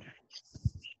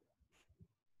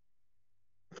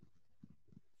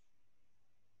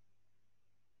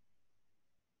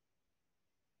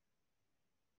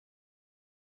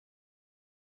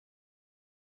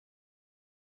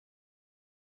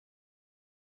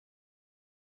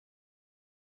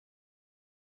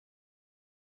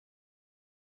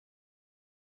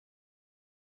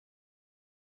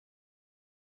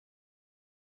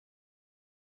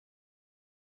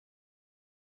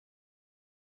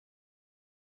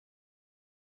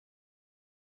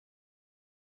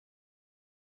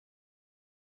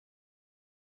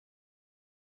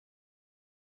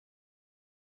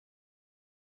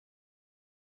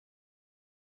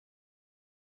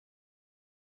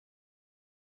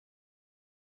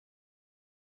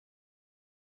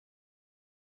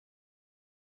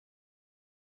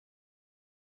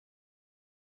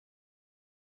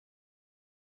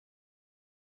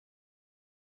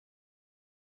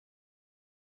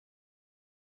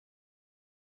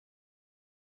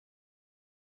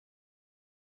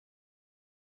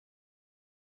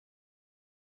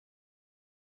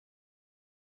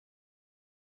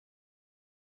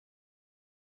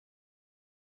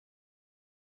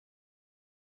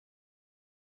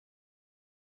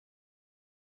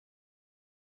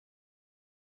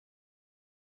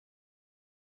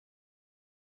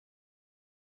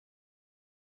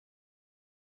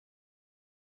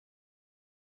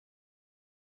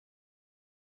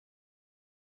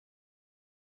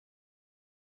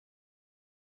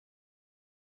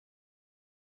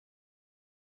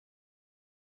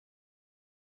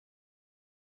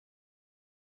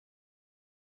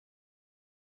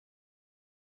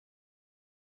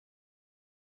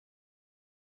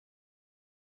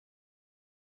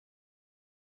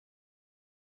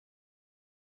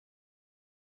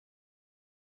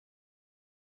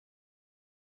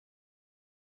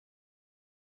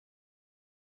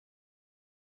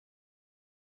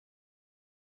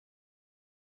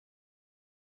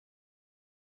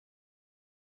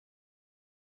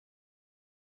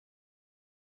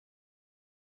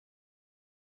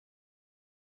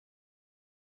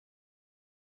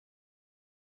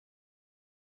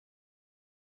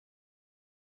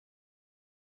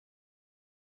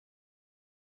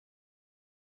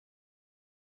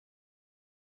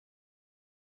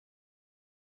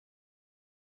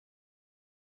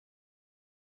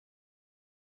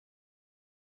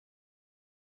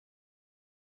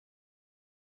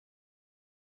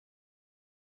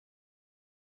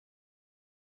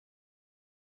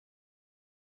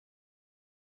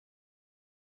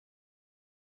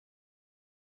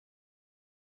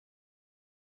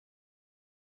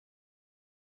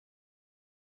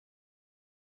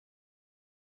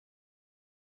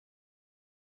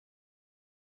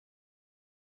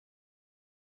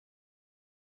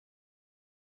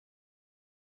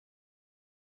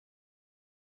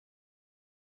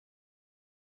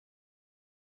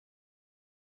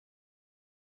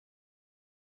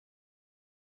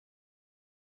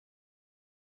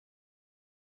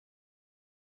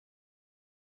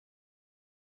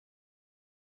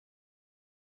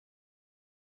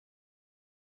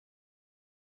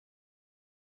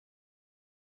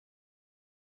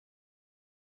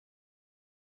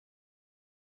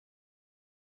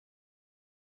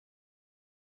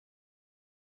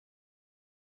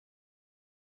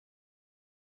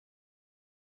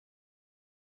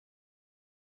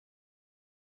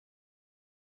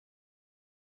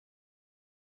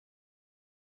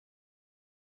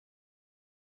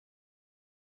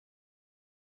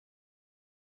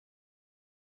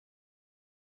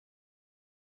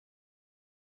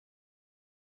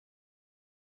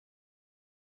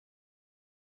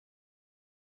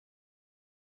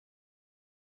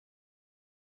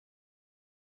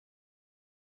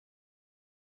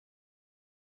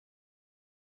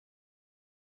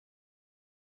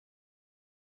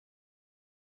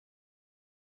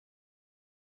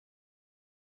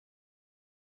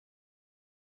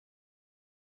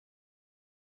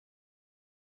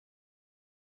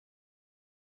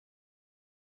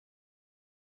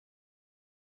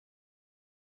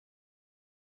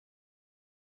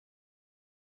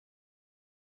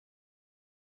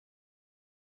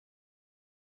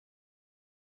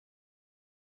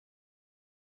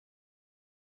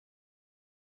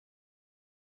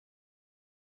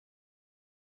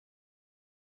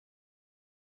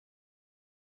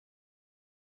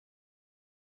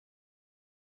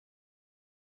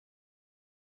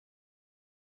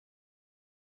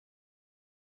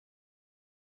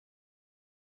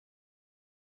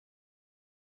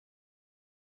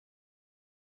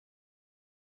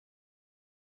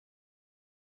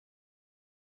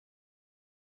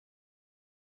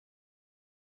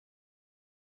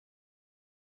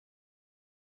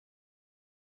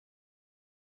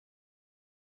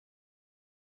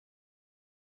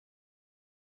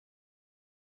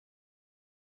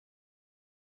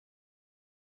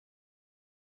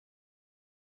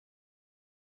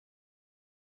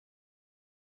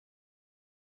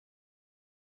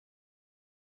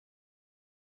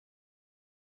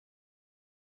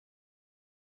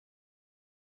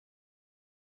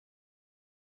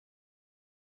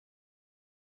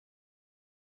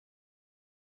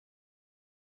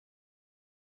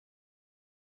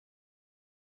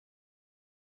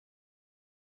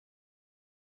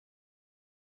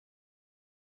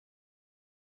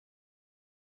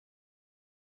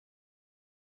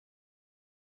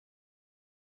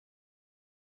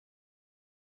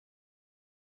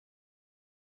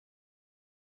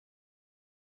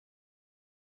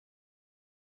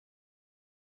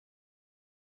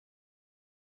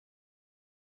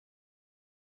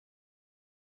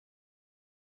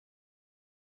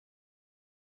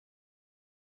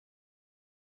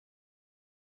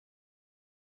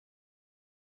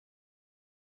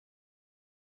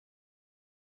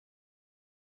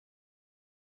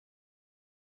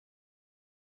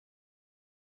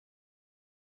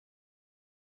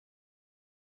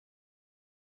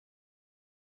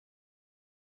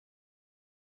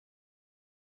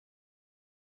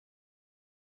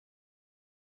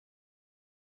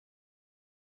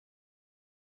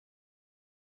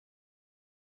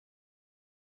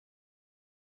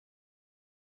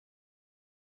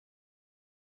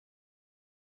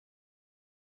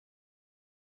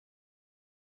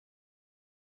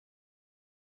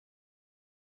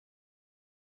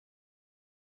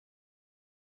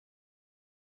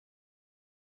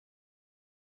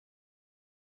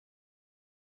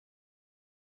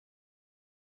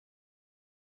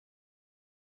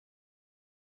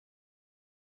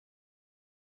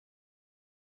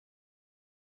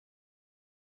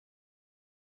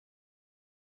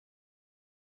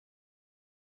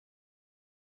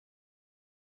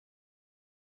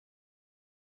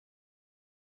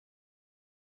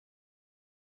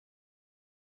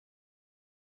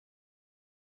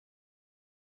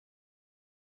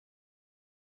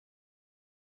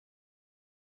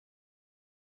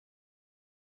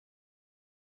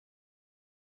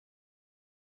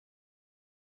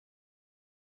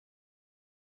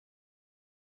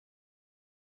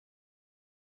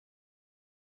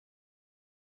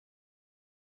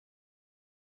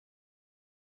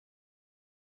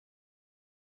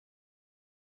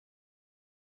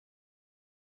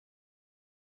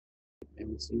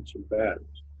 I'm cincho belt.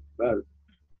 Belt.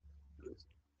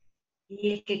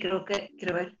 Y es que quiero ver.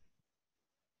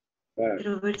 Belt.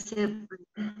 Quiero ver si...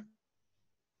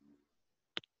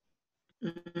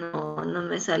 No, no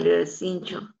me salió el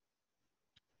cincho.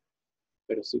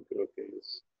 Pero sí creo que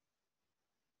es.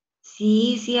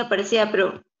 Sí, aparecía,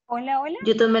 pero Hola, hola.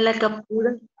 yo tomé la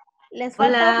captura. Les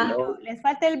falta Hola. uno, les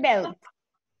falta el belt.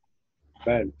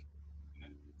 Belt.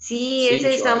 Sí, Cincho,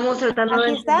 ese estamos tratando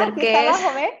de Aquí entender está qué es.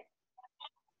 abajo, ¿ve?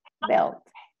 Belt.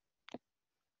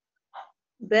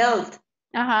 Belt.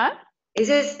 Ajá.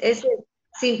 Ese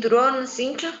cinturón,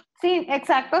 cincho. Sí,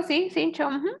 exacto, sí, cincho.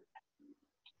 Ujú.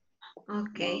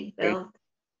 Ok, belt.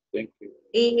 Thank you.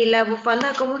 ¿Y la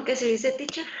bufanda cómo es que se dice,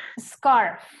 teacher?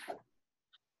 Scarf.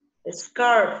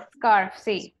 Scarf. Scarf,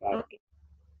 sí. Okay.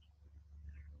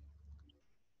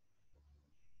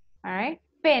 All right.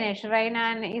 Finish,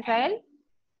 Reina and Israel.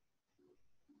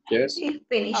 Yes. Sí,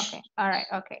 finish. Okay, all right,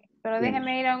 okay. Pero Finish.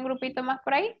 déjeme ir a un grupito más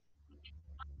por ahí.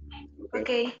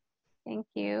 Okay. Thank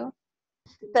you.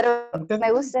 Pero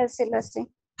me gusta decirlo así.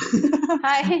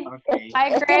 Hi. Okay.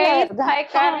 Hi, Es que la Grace. verdad- Hi,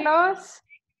 Carlos.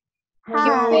 You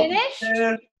Hi.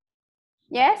 finished?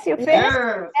 Yes, you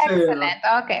finished? Excellent.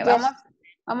 Okay, Yes.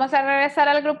 vamos a regresar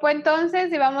al grupo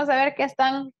entonces y vamos a ver qué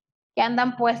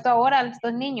andan puesto ahora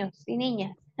estos niños y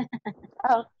niñas.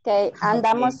 Ok,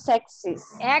 andamos sexys.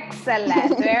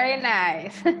 Excellent. Very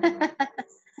nice.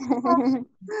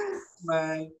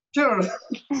 Bye. Sure.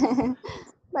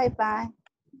 Bye bye.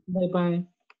 Bye bye.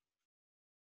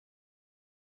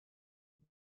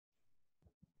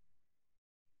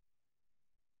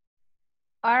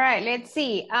 All right, let's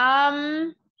see. ¿A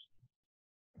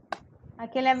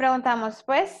quién le preguntamos?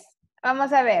 Pues,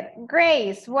 vamos a ver.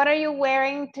 Grace, what are you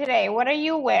wearing today? What are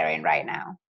you wearing right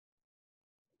now?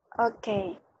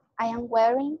 Okay, I am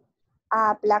wearing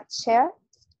a black shirt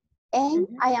and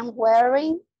I am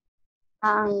wearing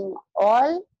an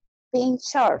all pink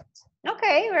shirt.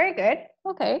 Okay, very good.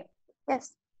 Okay,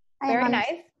 Yes, I am very honest.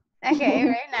 nice. Okay,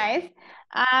 very nice.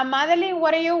 Madeline,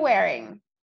 what are you wearing?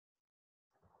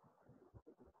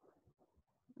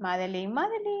 Madeline.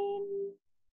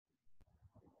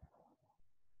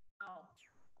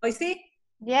 Hoy sí.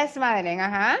 Yes, Madeline,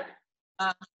 ajá.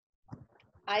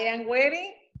 I am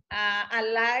wearing a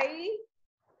light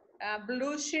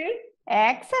blue shirt.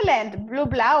 Excellent. Blue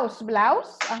blouse.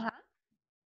 Ajá.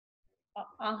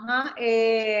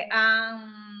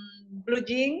 Blue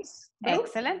jeans. Blue.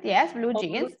 Excellent. Yes, blue Oh,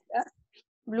 jeans.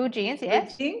 Blue jeans, blue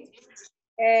yes. jeans.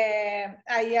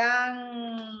 I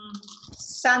am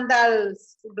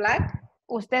sandals black.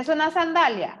 ¿Usted es una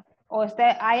sandalia? ¿O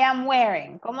usted, I am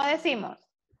wearing? ¿Cómo decimos?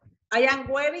 I am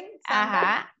wearing sandals.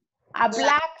 Ajá. A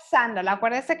black sandal.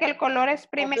 Acuérdese que el color es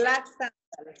primero. Black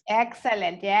sandals.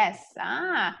 Excellent, yes.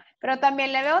 Pero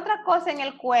también le veo otra cosa en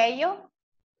el cuello.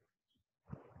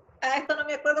 Esto no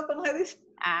me acuerdo cómo se dice.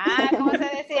 ¿Cómo se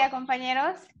decía,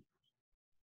 compañeros?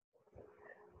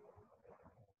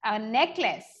 A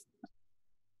necklace.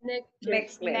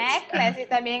 Necklace. Y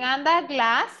también anda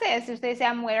glasses. Usted dice,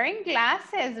 I'm wearing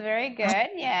glasses. Very good.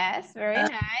 Yes, very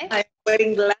nice. I'm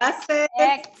wearing glasses.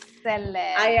 Excellent.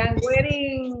 I am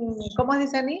wearing, ¿cómo se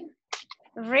dice a mí?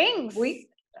 Rings.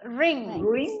 Ring.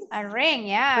 A ring,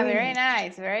 yeah. Ring. Very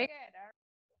nice. Very good.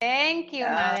 Thank you,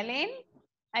 Madeline.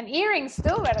 And earrings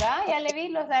too, ¿verdad? Ya le vi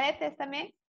los aretes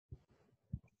también.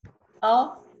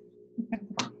 Oh.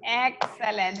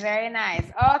 Excellent. Very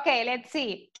nice. Okay, let's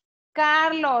see.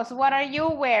 Carlos, what are you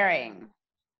wearing?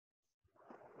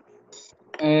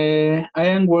 I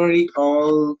am wearing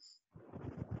all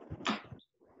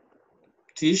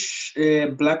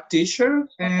black t-shirt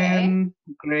and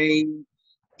gray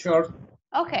short.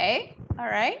 Okay, all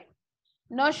right.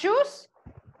 No shoes?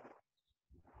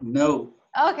 No.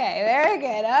 Okay, very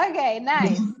good. Okay,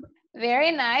 nice.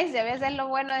 Very nice. Y a veces lo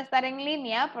bueno de estar en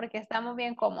línea porque estamos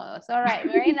bien cómodos. All right,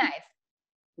 very nice.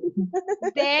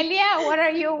 Delia, what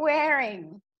are you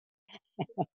wearing?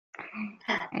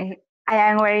 I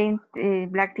am wearing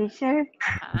black t-shirt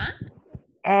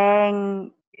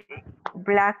and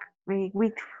black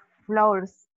with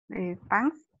flowers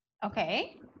pants.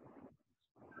 Okay.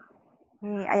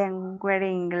 I am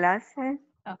wearing glasses.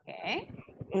 Okay.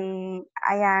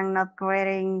 I am not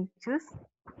wearing shoes.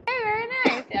 Okay, very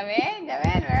nice. Ya ven,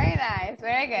 very nice.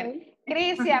 Very good.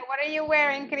 Crisia, what are you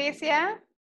wearing, Crisia?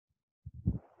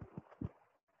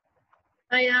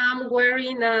 I am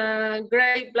wearing a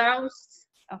gray blouse.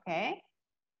 Okay.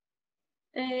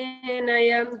 And I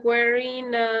am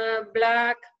wearing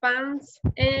black pants.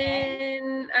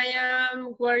 And I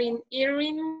am wearing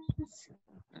earrings.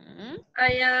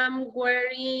 I am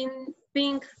wearing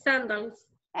pink sandals.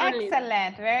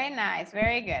 Excellent, very nice,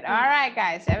 very good. All right,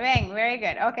 guys, se ven, very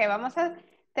good. Ok, vamos a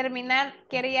terminar,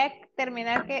 quería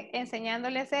terminar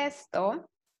enseñándoles esto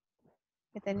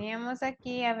que teníamos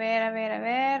aquí, a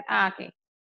ver. Aquí.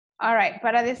 All right,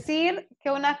 para decir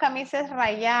que una camisa es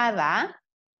rayada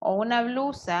o una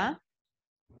blusa,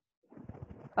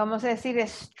 vamos a decir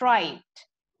striped.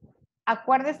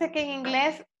 Acuérdese que en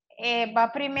inglés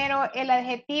va primero el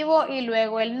adjetivo y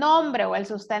luego el nombre o el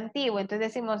sustantivo. Entonces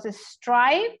decimos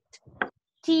striped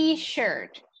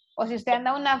t-shirt. O si usted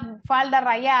anda una falda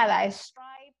rayada,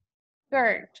 striped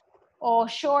skirt. O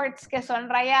shorts que son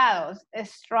rayados,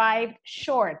 striped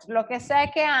shorts. Lo que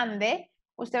sea que ande,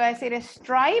 usted va a decir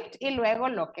striped y luego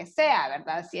lo que sea,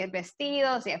 ¿verdad? Si es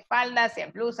vestido, si es falda, si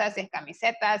es blusa, si es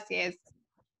camiseta, si es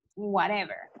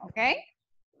whatever, ¿ok?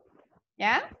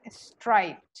 ¿Ya?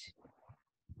 Striped.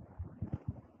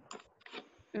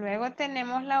 Luego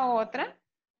tenemos la otra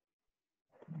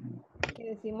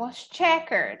que decimos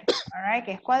checkered, all right,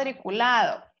 que es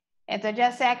cuadriculado. Entonces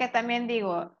ya sea que también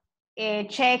digo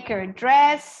checkered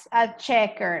dress, a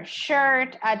checkered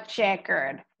shirt, a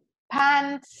checkered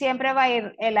pants, siempre va a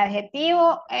ir el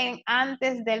adjetivo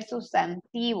antes del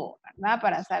sustantivo, ¿verdad?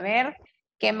 Para saber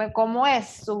cómo es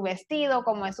su vestido,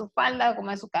 cómo es su falda,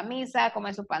 cómo es su camisa, cómo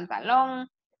es su pantalón,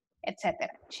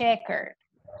 etcétera. Checkered.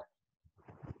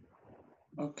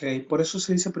 Ok, por eso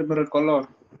se dice primero el color.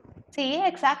 Sí,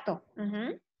 exacto.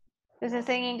 Entonces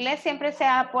en inglés siempre se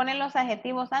ponen los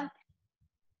adjetivos antes.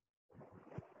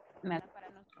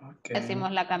 Okay.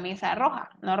 Decimos la camisa roja,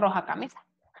 no roja camisa.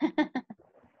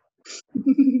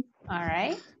 All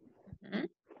right.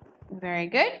 Very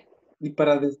good. Y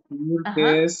para decir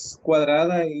que es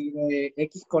cuadrada y de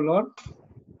X color.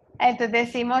 Entonces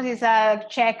decimos it's a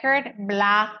checkered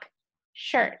black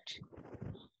shirt.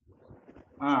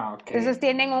 Ah, ok. Entonces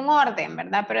tienen un orden,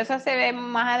 ¿verdad? Pero eso se ve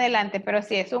más adelante, pero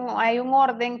sí, hay un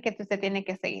orden que usted tiene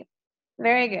que seguir.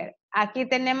 Very good. Aquí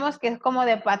tenemos que es como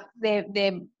de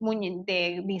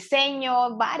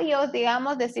diseño, varios,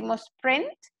 digamos, decimos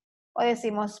print o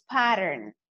decimos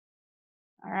pattern.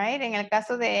 All right. En el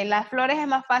caso de las flores es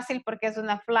más fácil porque es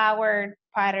una flower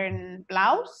pattern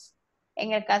blouse.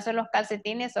 En el caso de los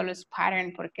calcetines solo es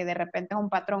pattern porque de repente es un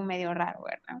patrón medio raro,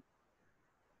 ¿verdad?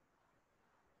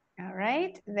 All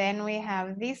right. Then we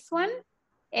have this one.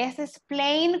 Este es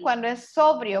plain cuando es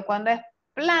sobrio, cuando es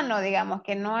plano, digamos,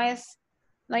 que no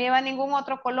lleva ningún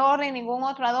otro color ni ningún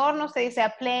otro adorno, se dice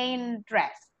a plain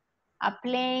dress, a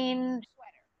plain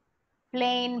sweater,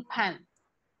 plain pants.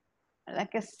 ¿Verdad?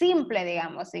 Que es simple,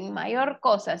 digamos, sin mayor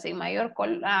cosa, sin mayor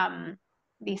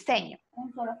diseño.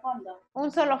 Un solo fondo.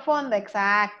 Un solo fondo,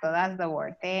 exacto, that's the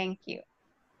word, thank you.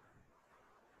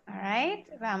 All right,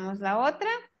 vamos la otra.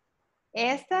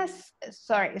 Estas,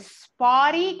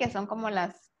 spotty, que son como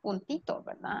las puntitos,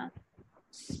 ¿verdad?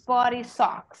 Spotty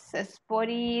socks,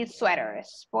 spotty sweater,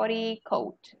 spotty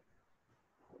coat.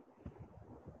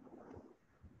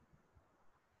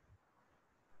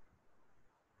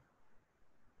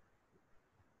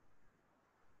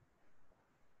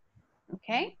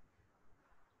 Ok.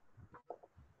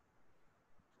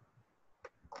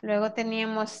 Luego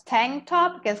teníamos tank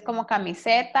top, que es como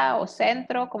camiseta o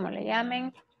centro, como le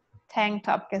llamen. Tank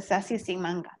top, que es así sin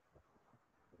manga.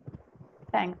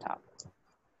 Tank top.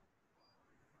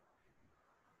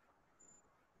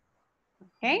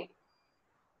 Ok.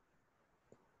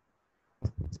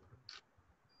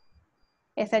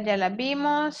 Esa ya la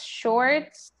vimos.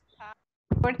 Shorts.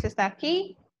 Shorts está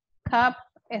aquí. Cup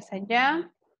es allá.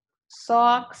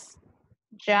 Socks.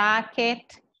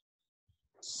 Jacket.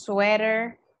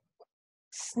 Sweater.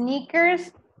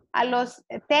 Sneakers. A los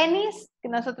tenis, que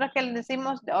nosotros que le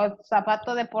decimos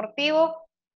zapato deportivo,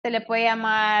 se le puede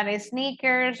llamar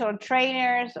sneakers o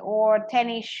trainers o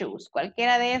tennis shoes.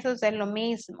 Cualquiera de esos es lo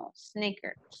mismo,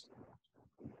 sneakers.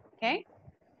 ¿Ok?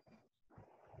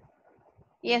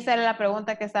 Y esa era la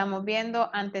pregunta que estábamos viendo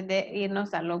antes de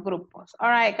irnos a los grupos.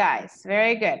 All right, guys.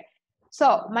 Very good.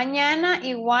 So, mañana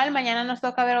nos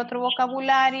toca ver otro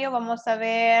vocabulario. Vamos a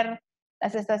ver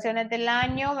las estaciones del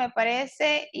año, me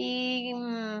parece. Y,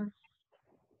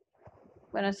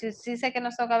 bueno, sí sé que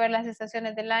nos toca ver las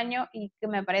estaciones del año y que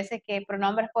me parece que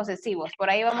pronombres posesivos. Por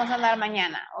ahí vamos a andar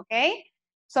mañana, ¿ok?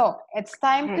 So, it's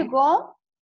time to go.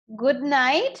 Good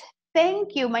night.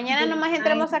 Thank you. Mañana nomás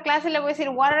entremos a clase y le voy a decir,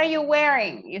 what are you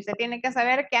wearing? Y usted tiene que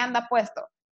saber qué anda puesto.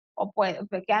 O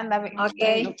qué anda, ¿verdad?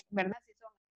 Si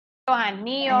son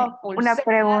anillos, pulseras. Una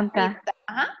pregunta.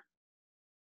 Ajá.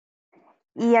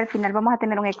 Y al final vamos a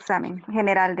tener un examen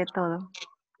general de todo.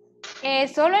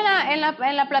 Solo en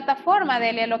la plataforma,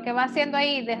 Delia, lo que va haciendo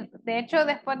ahí. De hecho,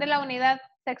 después de la unidad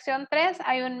sección 3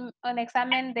 hay un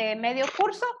examen de medio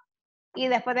curso Y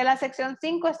después de la sección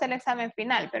 5 está el examen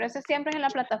final, pero eso siempre es en la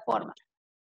plataforma.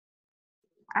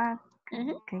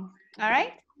 Okay. All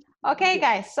right. Okay,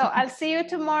 guys. So I'll see you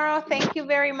tomorrow. Thank you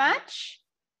very much.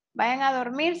 Vayan a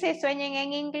dormirse y sueñen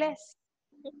en inglés.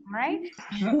 All right.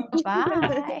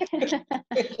 Bye. Good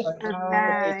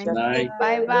night. Night.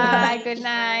 Bye bye. Good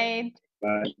night.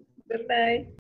 Bye. Good night.